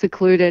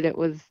secluded. It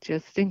was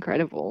just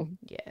incredible.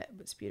 Yeah, it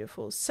was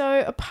beautiful.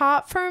 So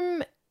apart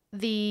from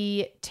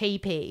the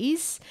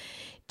teepees,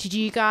 did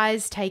you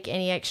guys take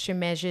any extra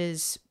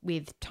measures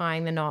with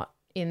tying the knot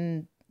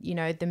in,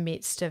 the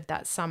midst of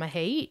that summer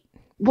heat?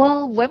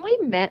 Well, when we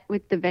met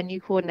with the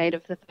venue coordinator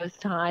for the first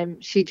time,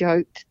 she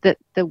joked that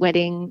the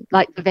wedding,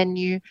 like the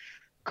venue,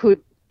 could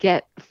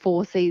get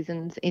 4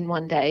 seasons in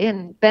one day.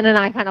 And Ben and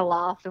I kind of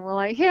laughed and we're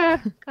like,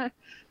 yeah.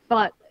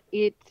 But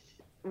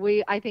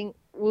I think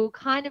we were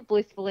kind of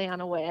blissfully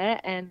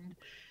unaware.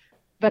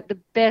 But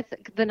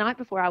the night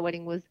before our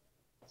wedding was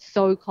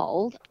so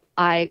cold.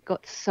 I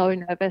got so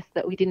nervous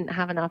that we didn't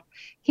have enough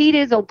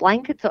heaters or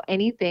blankets or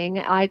anything.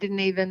 I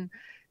didn't even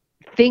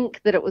think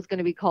that it was going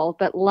to be cold.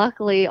 But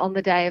luckily, on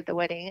the day of the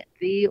wedding,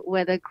 the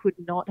weather could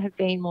not have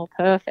been more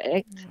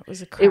perfect. It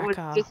was a cracker. It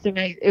was just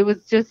amazing. It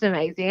was just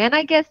amazing. And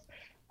I guess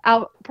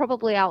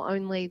probably our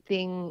only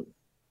thing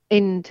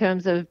in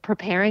terms of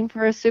preparing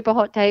for a super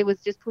hot day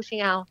was just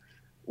pushing our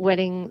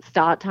wedding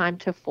start time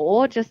to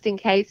 4 just in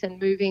case,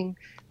 and moving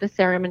the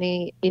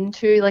ceremony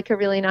into like a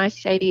really nice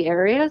shady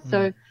area.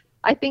 So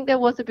I think there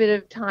was a bit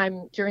of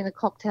time during the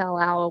cocktail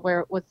hour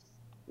where it was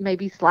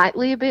maybe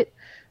slightly a bit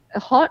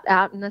hot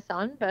out in the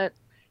sun, but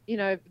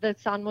the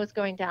sun was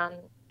going down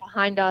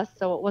behind us,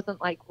 so it wasn't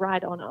like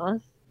right on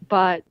us.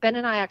 But Ben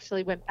and I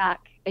actually went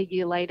back a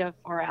year later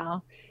for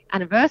our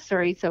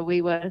anniversary, so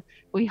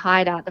we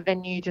hired out the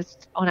venue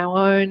just on our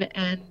own,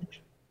 and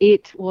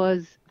it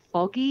was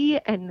foggy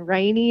and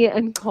rainy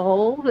and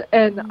cold,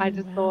 and I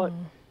just thought,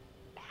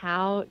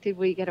 how did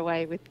we get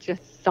away with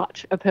just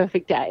such a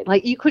perfect day?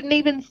 Like you couldn't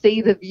even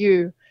see the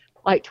view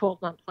like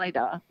 12 months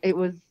later. It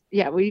was,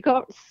 we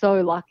got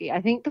so lucky.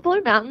 I think the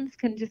Blue Mountains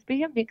can just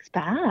be a mixed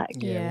bag.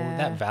 Yeah. Well,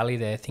 that valley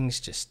there,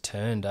 things just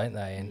turn, don't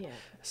they? And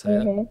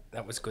so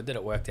that was good that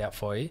it worked out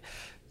for you.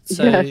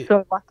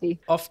 So lucky.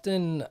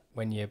 Often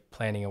when you're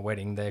planning a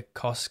wedding, the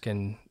costs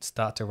can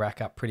start to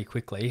rack up pretty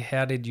quickly.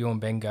 How did you and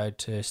Ben go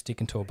to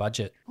sticking to a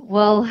budget?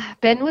 Well,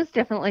 Ben was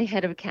definitely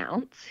head of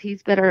accounts.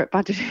 He's better at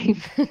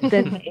budgeting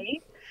than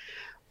me.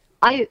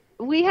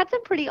 We had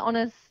some pretty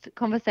honest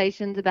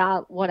conversations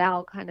about what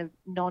our kind of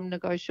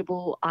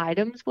non-negotiable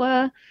items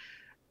were,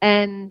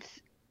 and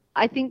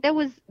I think there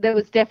was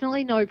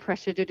definitely no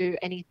pressure to do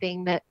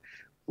anything that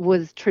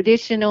was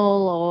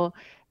traditional, or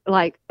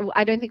like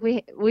I don't think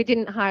we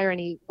didn't hire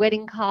any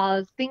wedding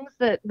cars, things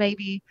that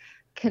maybe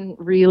can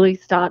really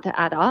start to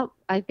add up.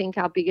 I think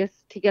our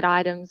biggest ticket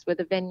items were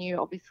the venue,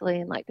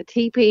 obviously, and like the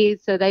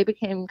teepees, so they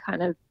became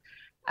kind of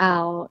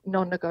our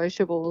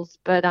non-negotiables.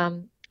 But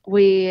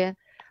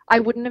I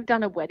wouldn't have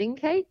done a wedding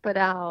cake, but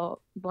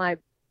my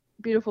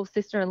beautiful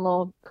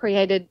sister-in-law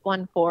created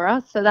one for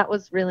us, so that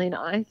was really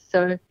nice.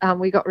 So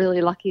we got really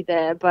lucky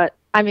there. But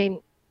I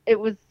mean, it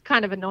was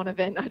kind of a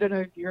non-event. I don't know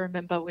if you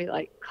remember, we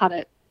like cut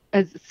it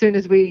as soon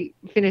as we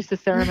finished the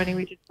ceremony.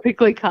 We just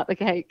quickly cut the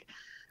cake.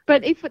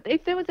 But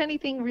if there was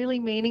anything really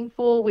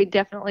meaningful, we'd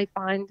definitely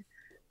find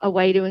a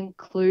way to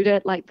include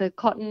it. Like the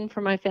cotton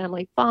from my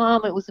family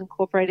farm, it was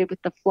incorporated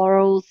with the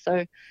florals,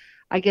 so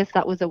I guess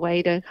that was a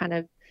way to kind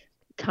of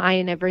tie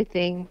in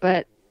everything.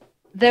 But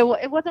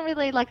it wasn't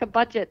really like a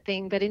budget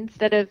thing, but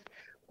instead of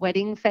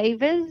wedding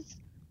favors,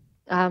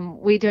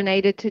 we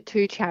donated to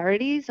 2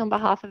 charities on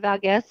behalf of our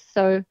guests.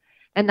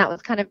 And that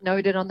was kind of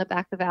noted on the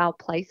back of our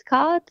place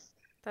cards.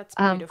 That's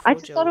beautiful, I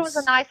just thought it was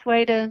a nice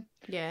way to,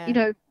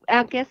 yeah.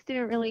 Our guests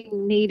didn't really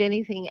need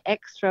anything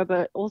extra,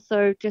 but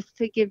also just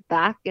to give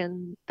back.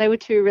 And they were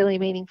 2 really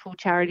meaningful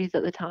charities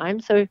at the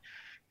time. So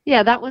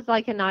yeah, that was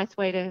like a nice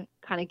way to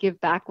kind of give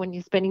back when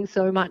you're spending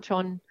so much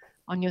on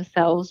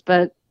yourselves.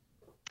 But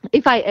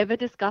if I ever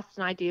discussed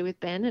an idea with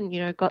Ben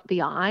and, got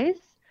the eyes,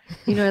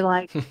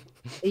 like,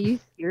 are you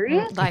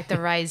serious? Like the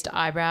raised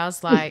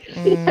eyebrows, like.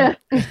 Yeah.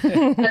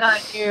 And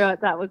I knew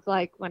that was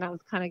like when I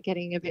was kind of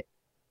getting a bit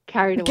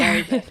carried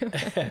away.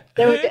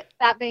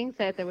 That being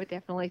said, there were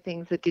definitely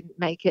things that didn't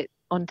make it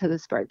onto the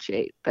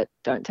spreadsheet, but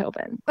don't tell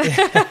Ben.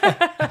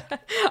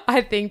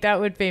 I think that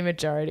would be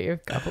majority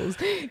of couples.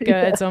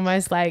 It's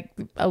almost like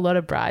a lot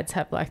of brides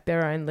have like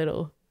their own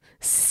little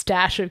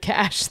stash of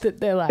cash that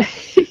they're like,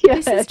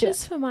 this is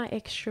just for my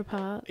extra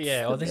parts.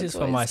 Yeah, or this is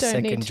for my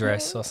second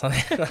dress or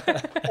something.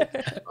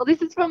 Or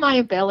this is for my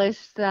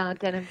embellished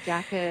denim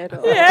jacket.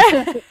 Or...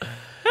 Yeah.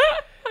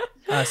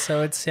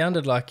 So it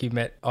sounded like you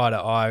met eye to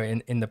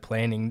eye in the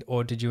planning,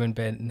 or did you and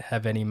Ben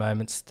have any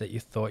moments that you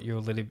thought you were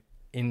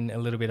a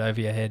little bit over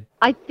your head?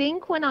 I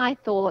think when I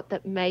thought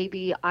that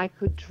maybe I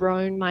could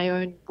drone my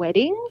own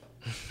wedding,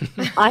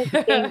 I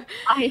think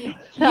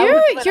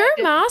you're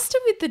a master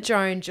with the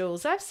drone,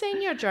 Jules. I've seen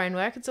your drone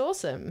work. It's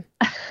awesome.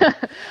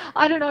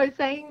 I don't know,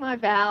 saying my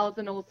vows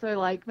and also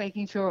like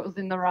making sure it was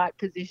in the right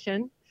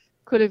position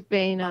could have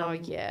been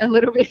a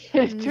little bit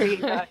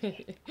tricky.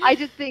 I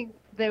just think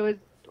there was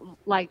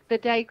like the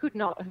day could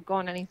not have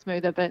gone any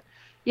smoother. But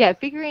yeah,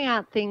 figuring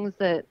out things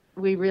that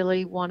we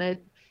really wanted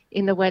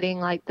in the wedding,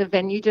 like the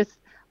venue just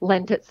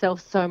lent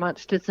itself so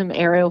much to some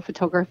aerial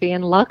photography,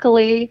 and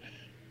luckily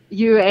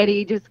you,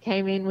 Eddie, just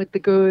came in with the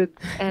goods,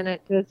 and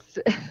it just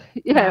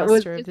it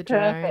was just perfect.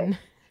 Drone.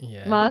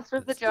 Yeah, Master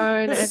of the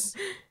drone. And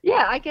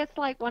yeah, I guess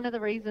like one of the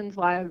reasons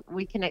why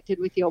we connected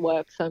with your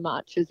work so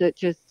much is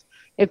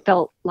it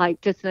felt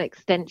like just an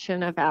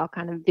extension of our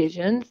kind of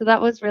vision. So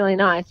that was really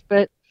nice.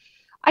 But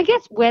I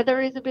guess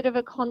weather is a bit of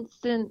a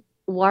constant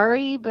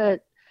worry,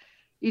 but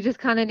you just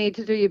kind of need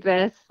to do your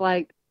best.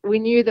 Like, we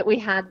knew that we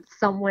had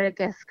somewhere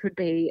guests could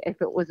be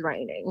if it was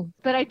raining.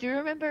 But I do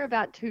remember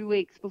about 2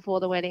 weeks before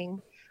the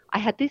wedding, I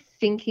had this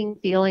sinking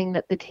feeling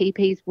that the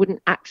teepees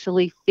wouldn't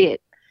actually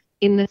fit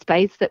in the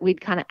space that we'd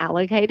kind of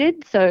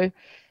allocated. So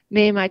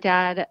me and my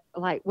dad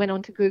like went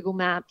onto Google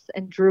Maps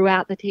and drew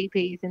out the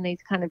teepees in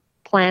these kind of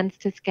plans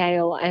to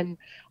scale. And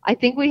I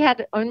think we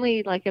had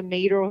only like a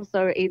meter or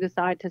so either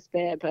side to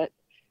spare. But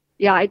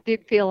yeah, I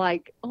did feel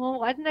like, oh,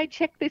 why didn't I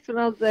check this when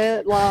I was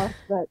there last?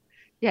 But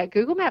yeah,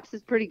 Google Maps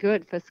is pretty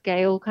good for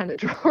scale kind of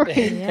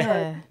drawing.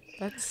 Yeah,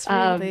 that's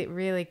really,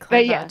 really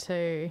clever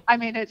too. I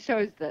mean, it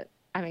shows that,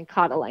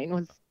 Carter Lane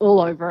was all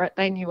over it.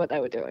 They knew what they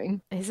were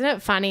doing. Isn't it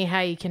funny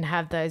how you can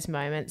have those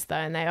moments though,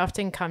 and they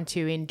often come to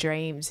you in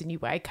dreams, and you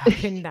wake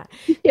up in that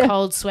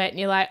cold sweat and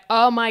you're like,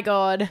 oh my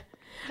God,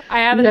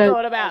 I haven't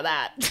thought about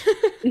that.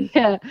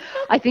 Yeah,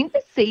 I think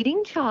the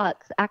seating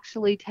charts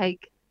actually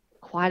take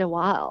quite a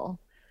while.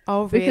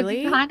 Oh,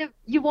 really? Because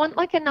you want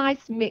like a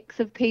nice mix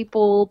of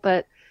people,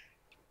 but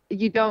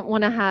you don't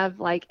want to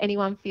have like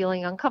anyone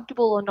feeling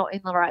uncomfortable or not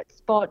in the right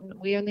spot. And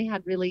we only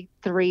had really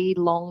 3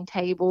 long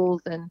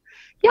tables. And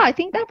yeah, I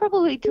think that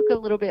probably took a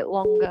little bit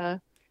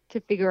longer to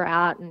figure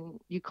out. And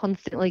you're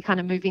constantly kind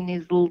of moving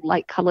these little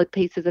like colored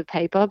pieces of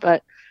paper.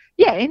 But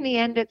yeah, in the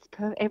end,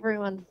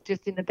 everyone's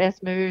just in the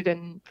best mood,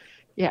 and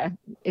yeah,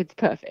 it's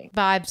perfect.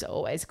 Vibes are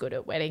always good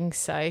at weddings,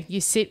 so you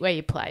sit where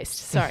you're placed.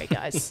 Sorry,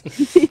 guys.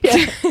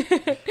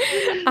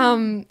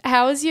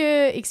 How was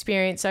your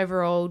experience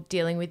overall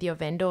dealing with your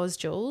vendors,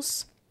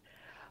 Jules?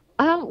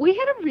 We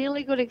had a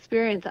really good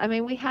experience. I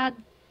mean, we had,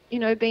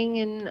 being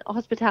in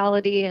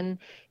hospitality and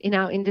in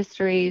our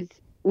industries,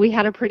 we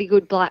had a pretty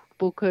good black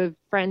book of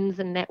friends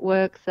and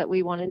networks that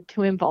we wanted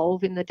to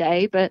involve in the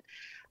day. But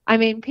I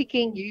mean,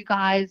 picking you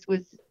guys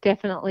was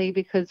definitely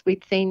because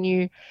we'd seen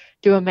you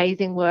do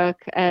amazing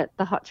work at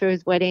the Hot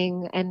Show's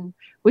wedding, and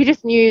we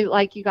just knew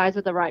like you guys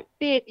were the right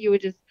fit. You were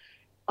just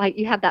like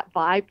you had that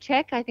vibe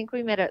check. I think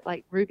we met at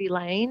like Ruby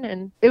Lane,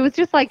 and it was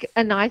just like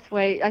a nice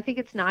way. I think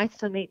it's nice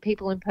to meet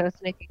people in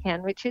person if you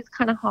can, which is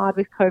kind of hard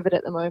with COVID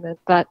at the moment.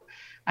 But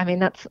I mean,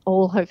 that's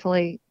all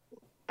hopefully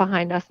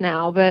behind us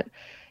now. But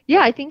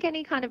yeah, I think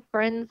any kind of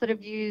friends that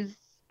have used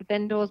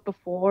vendors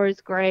before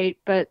is great,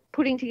 but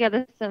putting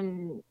together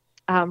some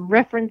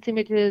reference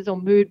images or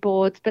mood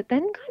boards, but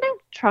then kind of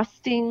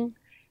trusting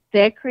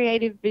their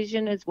creative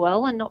vision as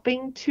well and not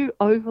being too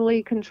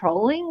overly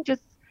controlling,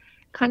 just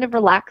kind of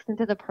relax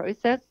into the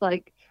process.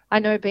 Like I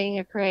know being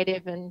a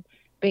creative and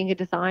being a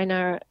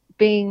designer,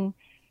 being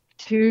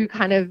too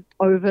kind of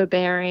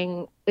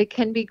overbearing, it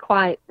can be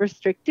quite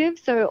restrictive.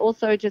 So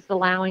also just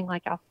allowing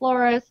like our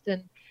florist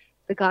and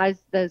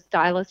the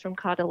stylists from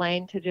Carter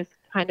Lane to just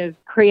kind of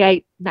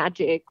create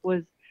magic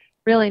was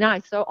really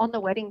nice. So on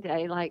the wedding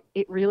day, like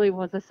it really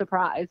was a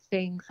surprise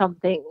seeing some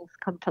things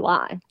come to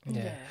life.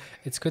 Yeah.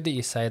 It's good that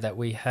you say that.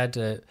 We had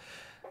a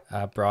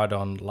bride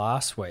on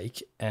last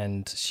week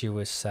and she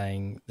was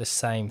saying the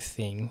same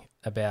thing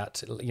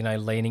about,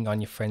 leaning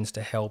on your friends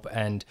to help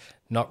and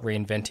not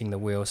reinventing the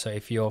wheel. So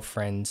if your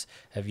friends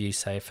have used,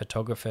 say, a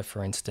photographer,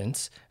 for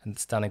instance, and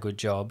it's done a good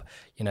job,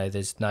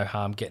 there's no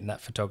harm getting that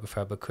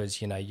photographer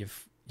because,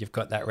 you've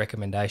got that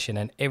recommendation,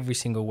 and every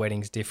single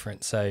wedding's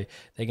different. So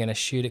they're going to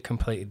shoot it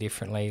completely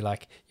differently.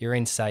 Like you're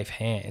in safe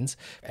hands.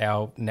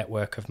 Our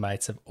network of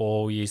mates have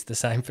all used the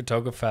same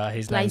photographer.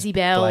 His name's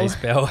Blaze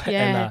Bell.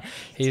 Yeah. And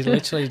he's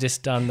literally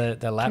just done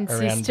the lap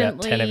around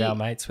about 10 of our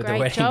mates with the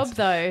weddings. Great job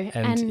though.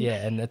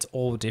 And it's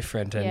all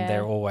different, and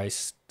they're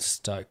always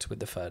stoked with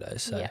the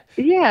photos. So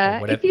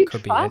whatever, if you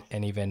could trust, be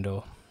any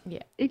vendor.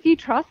 Yeah. If you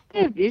trust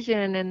their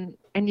vision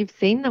and you've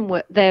seen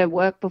their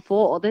work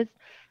before, there's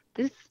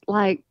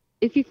like,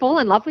 if you fall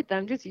in love with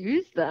them, just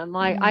use them.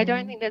 Like I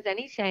don't think there's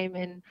any shame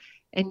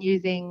in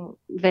using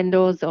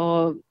vendors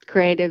or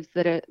creatives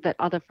that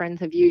other friends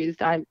have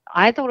used.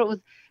 I thought it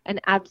was an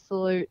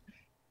absolute.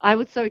 I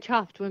was so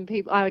chuffed when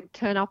I would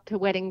turn up to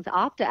weddings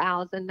after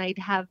hours and they'd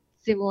have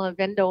similar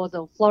vendors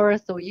or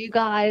florists, or you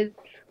guys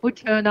would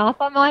turn up.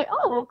 I'm like,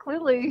 oh, well,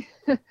 clearly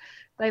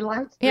they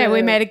liked.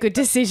 We made a good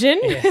decision.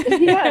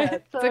 Yeah,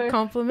 it's a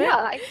compliment.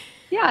 I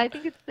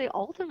think it's the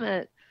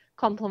ultimate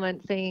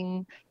compliment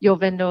seeing your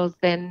vendors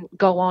then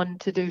go on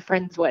to do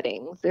friends'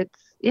 weddings.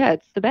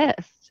 It's the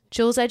best.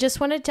 Jules, I just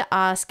wanted to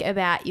ask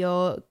about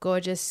your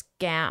gorgeous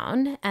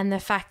gown and the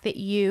fact that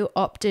you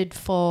opted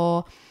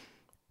for,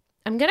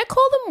 I'm going to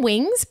call them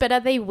wings, but are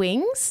they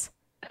wings?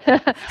 I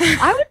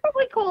would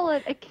probably call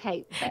it a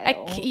cape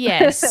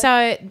veil.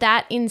 So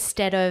that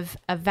instead of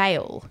a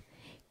veil.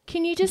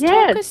 Can you just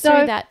talk us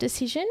through that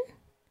decision?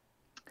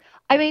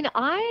 I mean,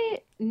 I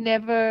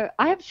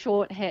have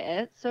short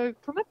hair. So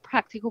from a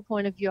practical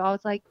point of view, I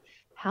was like,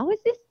 how is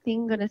this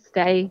thing going to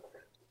stay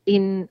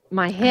in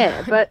my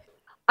hair? But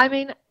I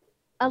mean,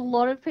 a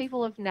lot of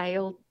people have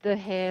nailed the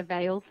hair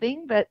veil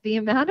thing, but the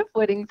amount of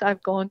weddings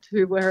I've gone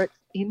to where it's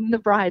in the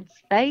bride's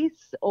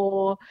face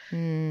or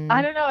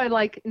I don't know,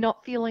 like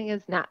not feeling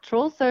as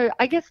natural. So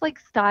I guess like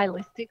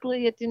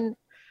stylistically, it didn't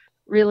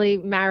really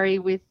marry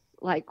with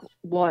like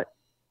what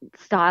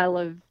style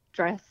of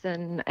dress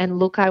and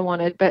look I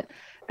wanted, but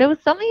there was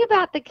something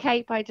about the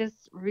cape I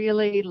just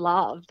really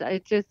loved.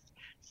 It just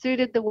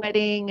suited the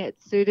wedding,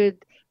 it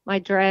suited my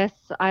dress.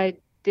 I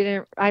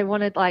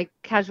wanted like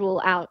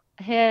casual out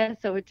hair,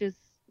 so it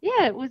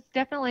was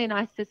definitely a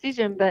nice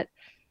decision. But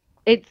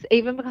it's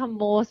even become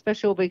more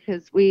special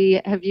because we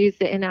have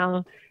used it in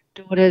our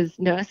daughter's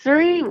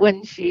nursery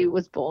when she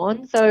was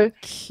born. So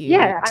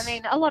cute. I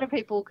mean, a lot of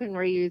people can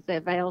reuse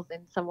their veils in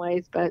some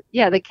ways, but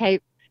the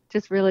cape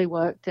just really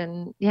worked.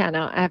 And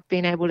I've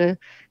been able to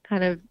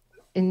kind of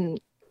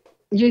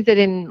use it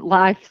in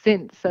life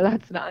since, so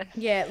that's nice.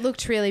 Yeah, it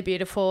looked really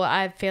beautiful.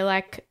 I feel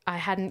like I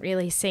hadn't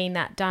really seen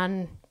that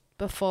done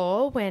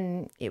before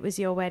when it was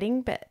your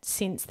wedding, but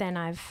since then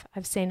I've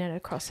seen it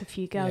across a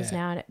few girls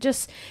now, and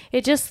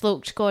it just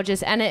looked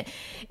gorgeous. And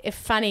it's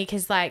funny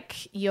because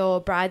like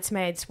your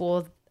bridesmaids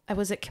wore,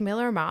 was it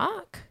Camilla and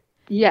Mark?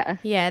 Yeah,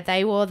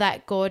 they wore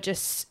that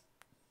gorgeous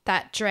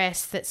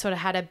dress that sort of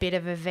had a bit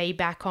of a V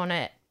back on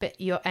it, but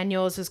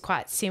yours was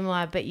quite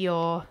similar, but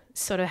you're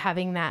sort of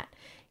having that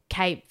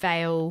cape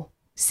veil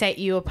set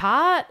you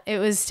apart. It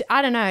was,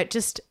 I don't know,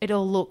 it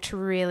all looked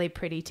really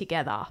pretty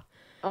together.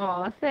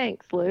 Oh,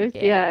 thanks, Luke.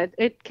 Yeah,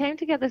 it came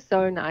together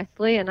so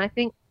nicely, and I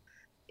think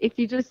if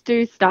you just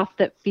do stuff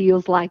that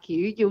feels like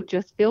you'll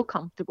just feel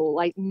comfortable.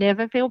 Like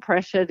never feel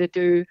pressure to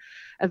do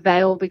a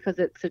veil because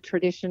it's a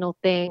traditional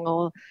thing,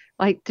 or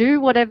like do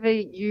whatever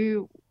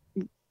you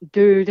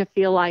do to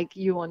feel like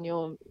you on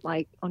your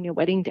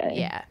wedding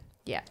day.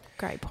 Yeah,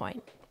 great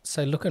point.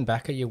 So looking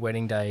back at your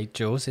wedding day,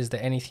 Jules, is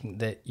there anything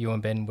that you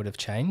and Ben would have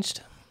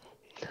changed?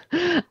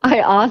 I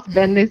asked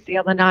Ben this the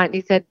other night and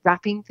he said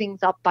wrapping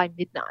things up by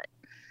midnight.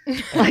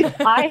 Like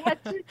I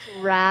had to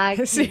drag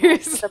him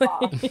Seriously.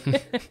 onto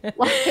the bus.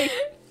 Like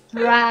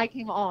drag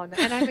him on.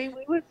 And I mean,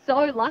 we were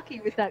so lucky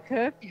with that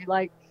curfew.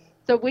 Like,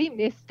 so we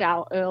missed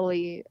our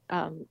early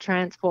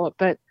transport,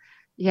 but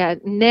yeah,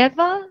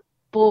 never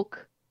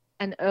book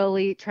an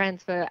early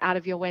transfer out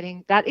of your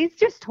wedding. That is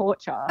just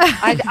torture.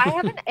 I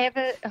haven't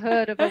ever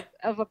heard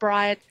of a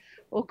bride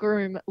or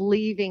groom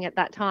leaving at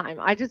that time.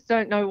 I just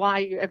don't know why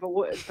you ever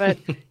would. But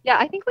yeah,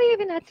 I think we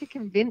even had to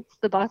convince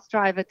the bus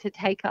driver to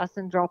take us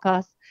and drop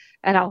us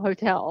at our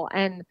hotel.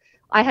 And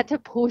I had to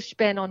push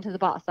Ben onto the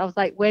bus. I was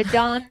like, we're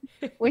done.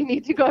 We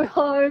need to go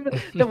home.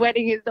 The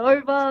wedding is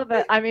over.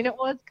 But I mean, it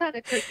was kind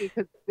of tricky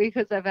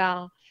because of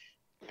our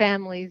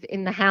families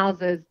in the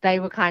houses.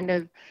 They were kind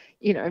of,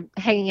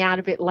 hanging out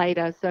a bit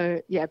later.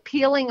 So yeah,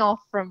 peeling off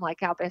from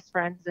like our best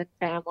friends and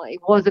family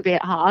was a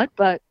bit hard.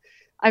 But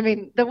I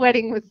mean, the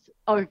wedding was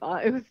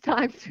over. It was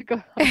time to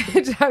go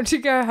home. Time to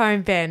go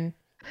home, Ben.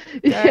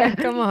 Yeah.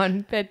 Come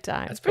on,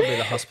 bedtime. That's probably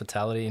the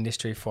hospitality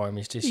industry for him.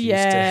 He's just used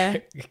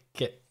to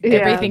get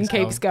everything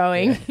keeps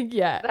going.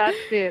 Yeah. That's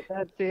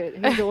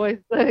it. He's always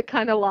the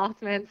kind of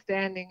last man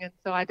standing, and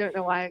so I don't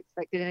know why I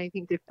expected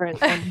anything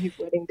different on his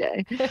wedding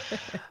day.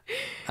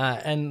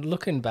 And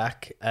looking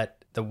back at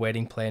the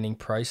wedding planning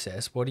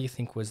process, what do you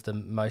think was the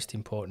most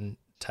important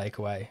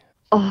takeaway?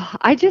 Oh,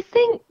 I just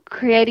think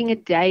creating a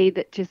day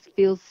that just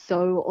feels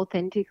so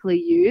authentically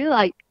you,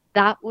 like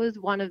that was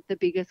one of the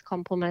biggest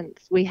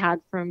compliments we had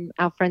from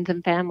our friends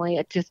and family.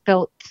 It just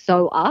felt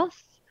so us.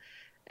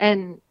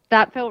 And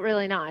that felt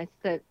really nice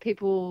that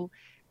people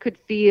could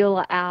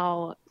feel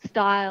our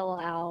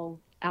style,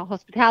 our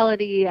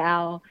hospitality,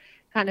 our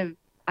kind of,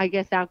 I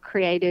guess, our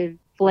creative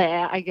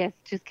flair, I guess,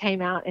 just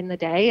came out in the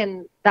day.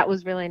 And that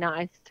was really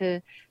nice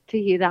to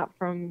hear that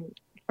from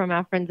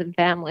our friends and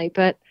family.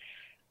 But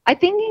I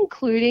think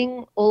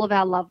including all of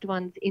our loved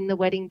ones in the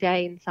wedding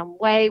day in some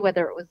way,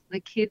 whether it was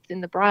the kids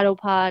in the bridal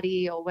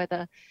party or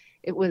whether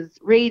it was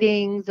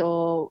readings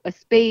or a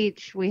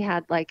speech, we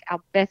had like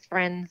our best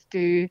friends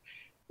do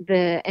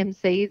the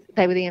MCs.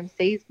 They were the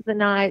MCs for the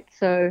night.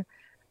 So,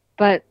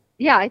 but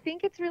yeah, I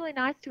think it's really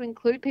nice to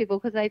include people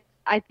because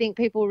I think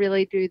people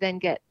really do then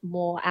get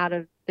more out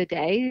of the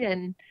day.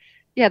 And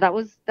yeah, that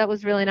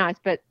was really nice.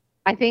 But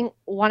I think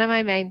one of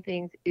my main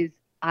things is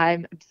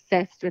I'm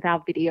obsessed with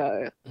our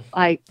video.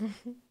 Like,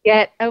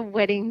 get a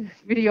wedding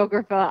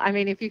videographer. I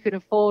mean, if you could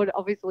afford,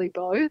 obviously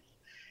both,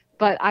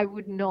 but I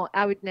would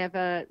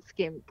never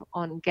skimp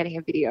on getting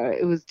a video.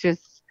 It was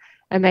just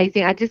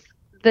amazing.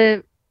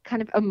 The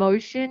kind of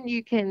emotion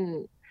you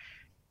can,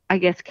 I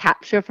guess,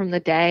 capture from the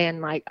day.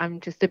 And like, I'm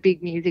just a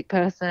big music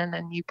person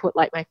and you put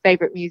like my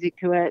favorite music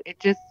to it. It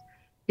just,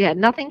 yeah,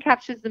 nothing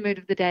captures the mood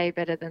of the day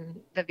better than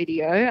the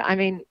video. I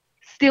mean,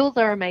 stills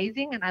are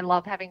amazing and I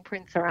love having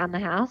prints around the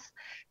house,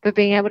 but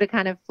being able to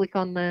kind of flick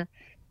on the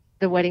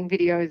wedding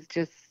video is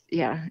just,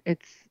 yeah,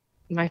 it's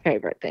my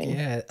favorite thing.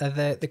 Yeah,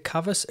 the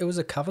covers, it was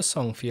a cover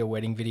song for your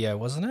wedding video,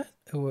 wasn't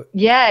it?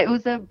 Yeah, it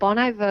was a Bon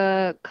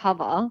Iver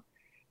cover.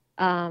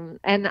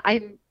 And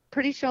I'm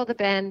pretty sure the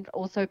band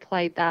also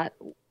played that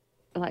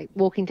like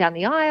walking down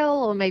the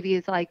aisle or maybe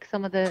it's like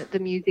some of the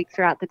music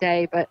throughout the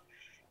day. But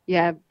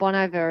yeah, Bon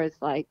Iver is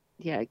like,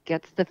 yeah,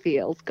 gets the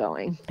feels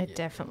going. It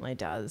definitely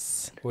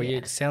does. Well, yeah.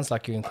 It sounds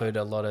like you include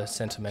a lot of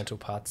sentimental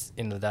parts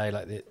in the day,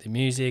 like the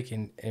music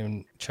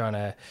and trying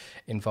to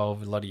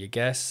involve a lot of your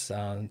guests.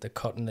 The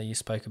cotton that you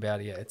spoke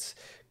about, yeah, it's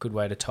a good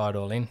way to tie it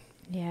all in.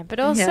 Yeah, but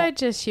also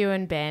just you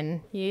and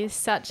Ben. You're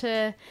such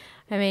a,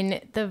 I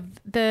mean,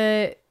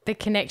 the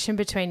connection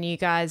between you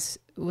guys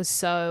was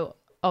so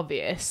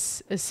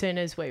obvious as soon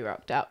as we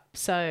rocked up.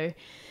 So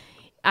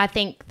I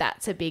think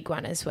that's a big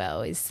one as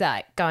well, is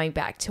that going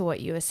back to what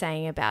you were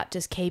saying about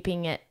just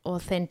keeping it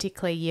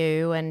authentically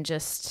you and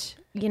just,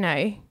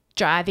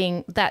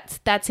 driving,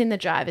 that's in the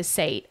driver's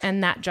seat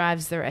and that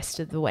drives the rest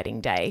of the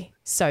wedding day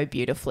so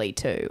beautifully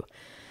too.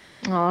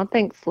 Oh,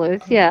 thanks,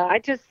 Liz. Yeah,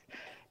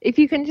 if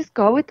you can just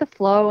go with the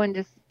flow and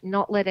just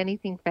not let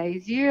anything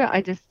faze you,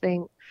 I just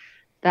think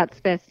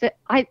that's best.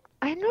 I'm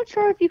not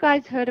sure if you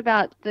guys heard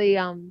about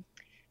the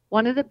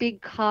one of the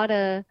big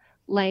Carter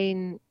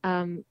Lane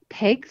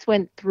pegs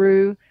went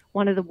through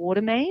one of the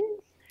water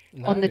mains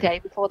on the day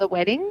before the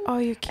wedding. Oh,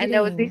 you're kidding. And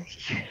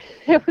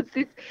there was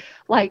this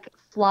like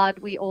flood.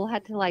 We all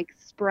had to like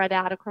spread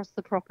out across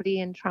the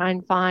property and try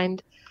and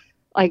find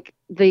like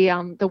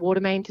the water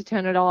main to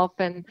turn it off.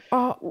 And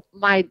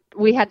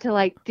we had to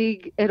like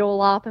dig it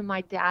all up and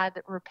my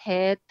dad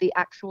repaired the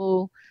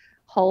actual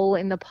hole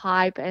in the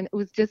pipe. And it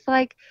was just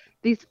like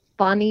this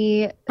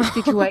funny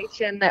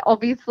situation that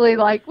obviously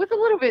like was a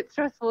little bit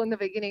stressful in the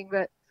beginning,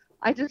 but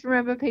I just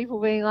remember people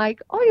being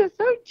like, oh, you're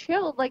so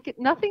chilled. Like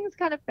nothing's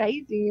kind of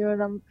phasing you.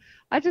 And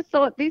I just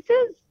thought this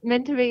is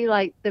meant to be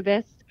like the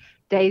best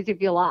days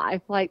of your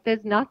life. Like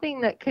there's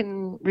nothing that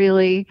can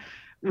really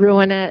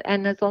ruin it.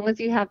 And as long as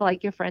you have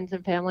like your friends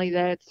and family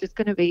there, it's just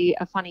going to be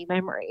a funny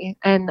memory.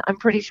 And I'm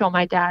pretty sure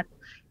my dad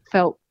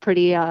felt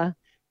pretty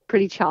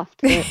pretty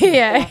chuffed.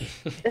 Yeah.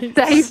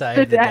 Saved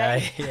the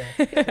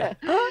day.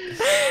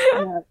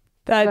 Yeah.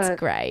 That's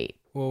great.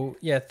 Well,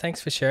 yeah,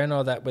 thanks for sharing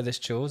all that with us,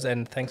 Jules,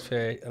 and thanks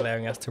for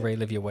allowing us to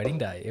relive your wedding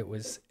day. It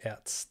was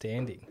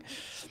outstanding.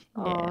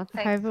 Yeah,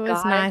 Thanks, hope it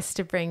was guys. nice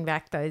to bring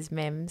back those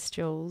memes,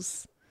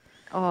 Jules.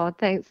 Oh,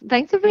 thanks.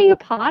 Thanks for being a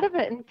part of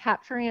it and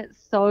capturing it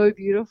so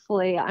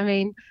beautifully. I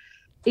mean,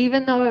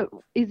 even though it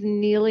is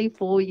nearly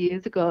 4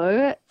 years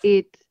ago,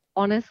 it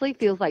honestly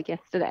feels like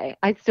yesterday.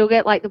 I still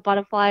get like the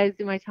butterflies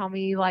in my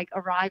tummy, like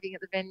arriving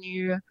at the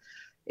venue.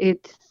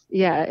 It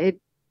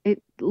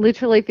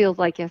literally feels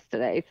like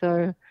yesterday.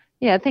 So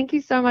yeah, thank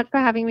you so much for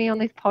having me on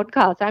this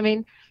podcast. I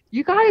mean,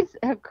 you guys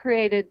have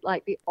created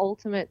like the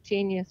ultimate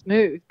genius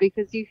move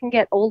because you can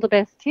get all the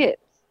best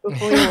tips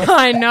before you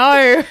I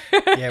know.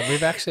 Yeah,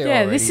 we've actually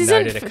already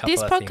noted a couple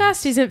this of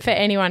podcast things. isn't for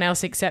anyone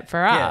else except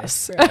for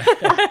us. Well,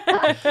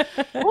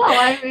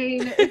 I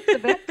mean, it's the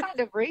best kind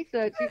of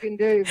research you can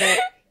do. But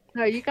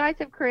no, you guys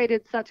have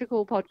created such a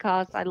cool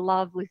podcast. I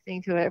love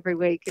listening to it every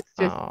week. It's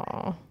just,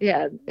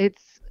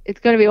 it's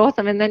going to be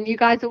awesome. And then you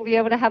guys will be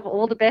able to have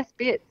all the best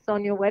bits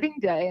on your wedding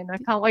day. And I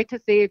can't wait to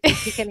see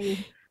if you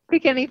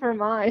pick any from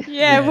mine.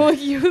 Yeah, well,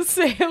 you'll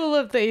see all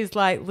of these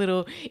like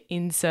little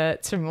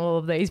inserts from all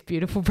of these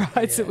beautiful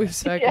brides that we've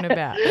spoken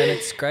about. And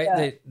it's great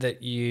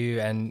that you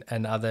and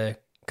other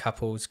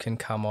couples can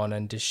come on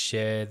and just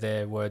share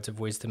their words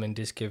of wisdom and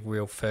just give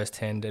real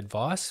first-hand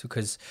advice,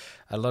 because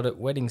a lot of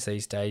weddings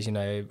these days, you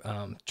know,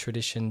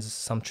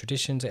 some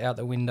traditions are out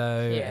the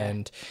window,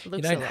 and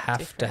you don't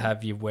have to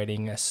have your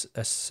wedding a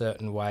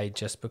certain way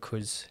just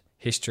because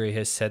history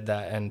has said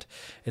that. And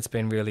it's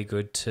been really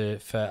good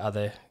for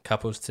other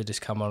couples to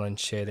just come on and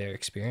share their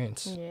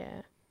experience.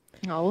 Yeah.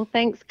 Oh, well,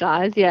 thanks,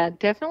 guys. Yeah,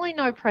 definitely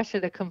no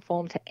pressure to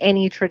conform to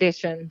any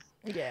traditions.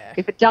 Yeah.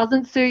 If it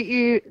doesn't suit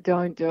you,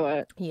 don't do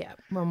it. Yeah,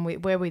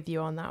 we're with you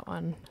on that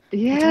one.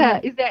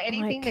 Yeah. Is there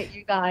anything that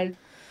you guys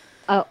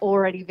are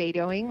already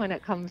vetoing when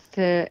it comes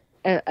to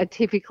a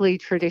typically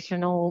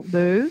traditional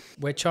move?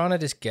 We're trying to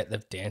just get the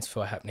dance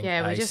floor happening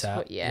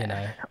ASAP, you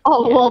know.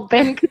 Well,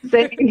 Ben could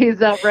send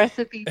his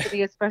recipe for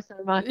the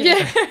espresso martini.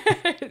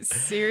 Yeah,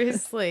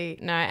 seriously.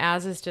 No,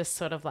 ours is just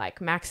sort of like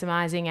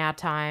maximizing our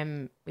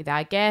time with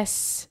our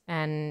guests,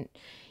 and,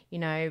 you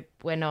know,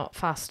 we're not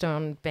fussed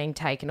on being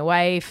taken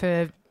away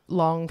for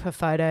long for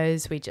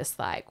photos. We just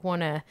like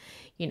want to,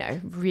 you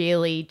know,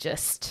 really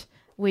just...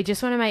 We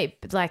just want to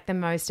make like the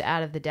most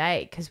out of the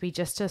day because we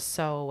just are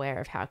so aware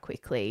of how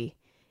quickly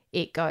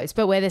it goes.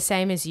 But we're the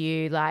same as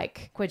you.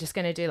 Like, we're just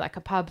going to do like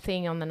a pub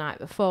thing on the night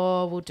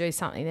before. We'll do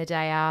something the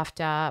day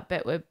after,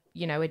 but we're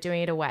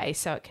doing it away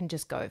so it can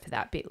just go for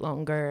that bit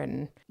longer.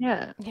 And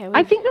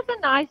I think there's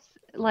a nice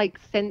like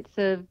sense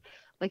of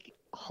like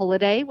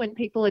holiday when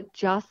people are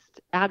just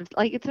out of,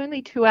 like, it's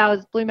only 2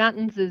 hours. Blue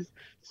Mountains is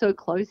so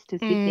close to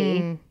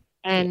Sydney,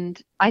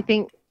 and I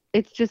think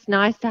it's just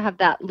nice to have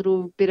that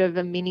little bit of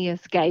a mini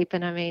escape.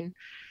 And I mean,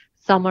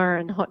 summer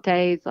and hot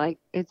days, like,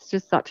 it's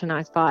just such a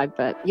nice vibe.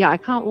 But yeah, I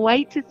can't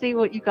wait to see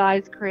what you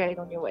guys create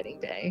on your wedding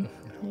day.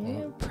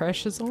 Yeah,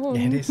 pressure's on.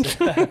 It is.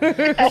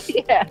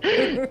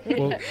 Yeah.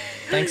 Well,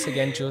 thanks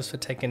again, Jules, for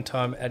taking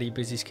time out of your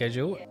busy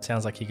schedule.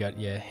 Sounds like you got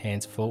your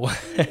hands full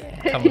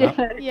coming up.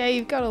 Yeah,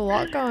 you've got a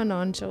lot going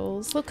on,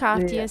 Jules. Look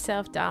after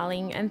yourself,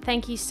 darling. And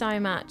thank you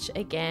so much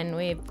again.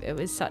 It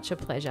was such a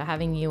pleasure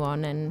having you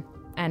on and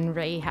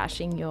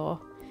rehashing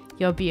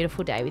your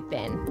beautiful day with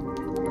Ben.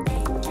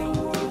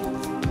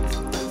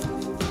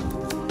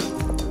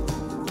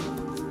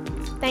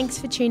 Thanks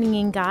for tuning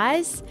in,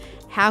 guys.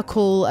 How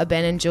cool are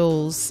Ben and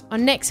Jules?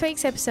 On next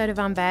week's episode of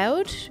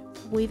Unveiled,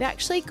 we've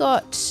actually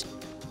got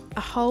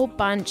a whole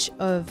bunch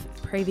of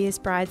previous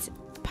brides'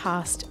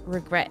 past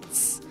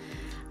regrets.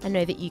 I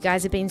know that you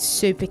guys have been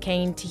super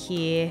keen to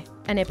hear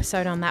an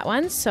episode on that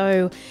one,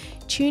 so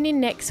tune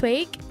in next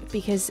week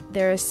because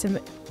there are some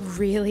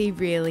really,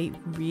 really,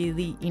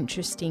 really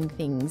interesting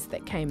things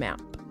that came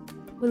out.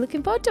 We're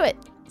looking forward to it.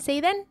 See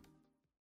you then.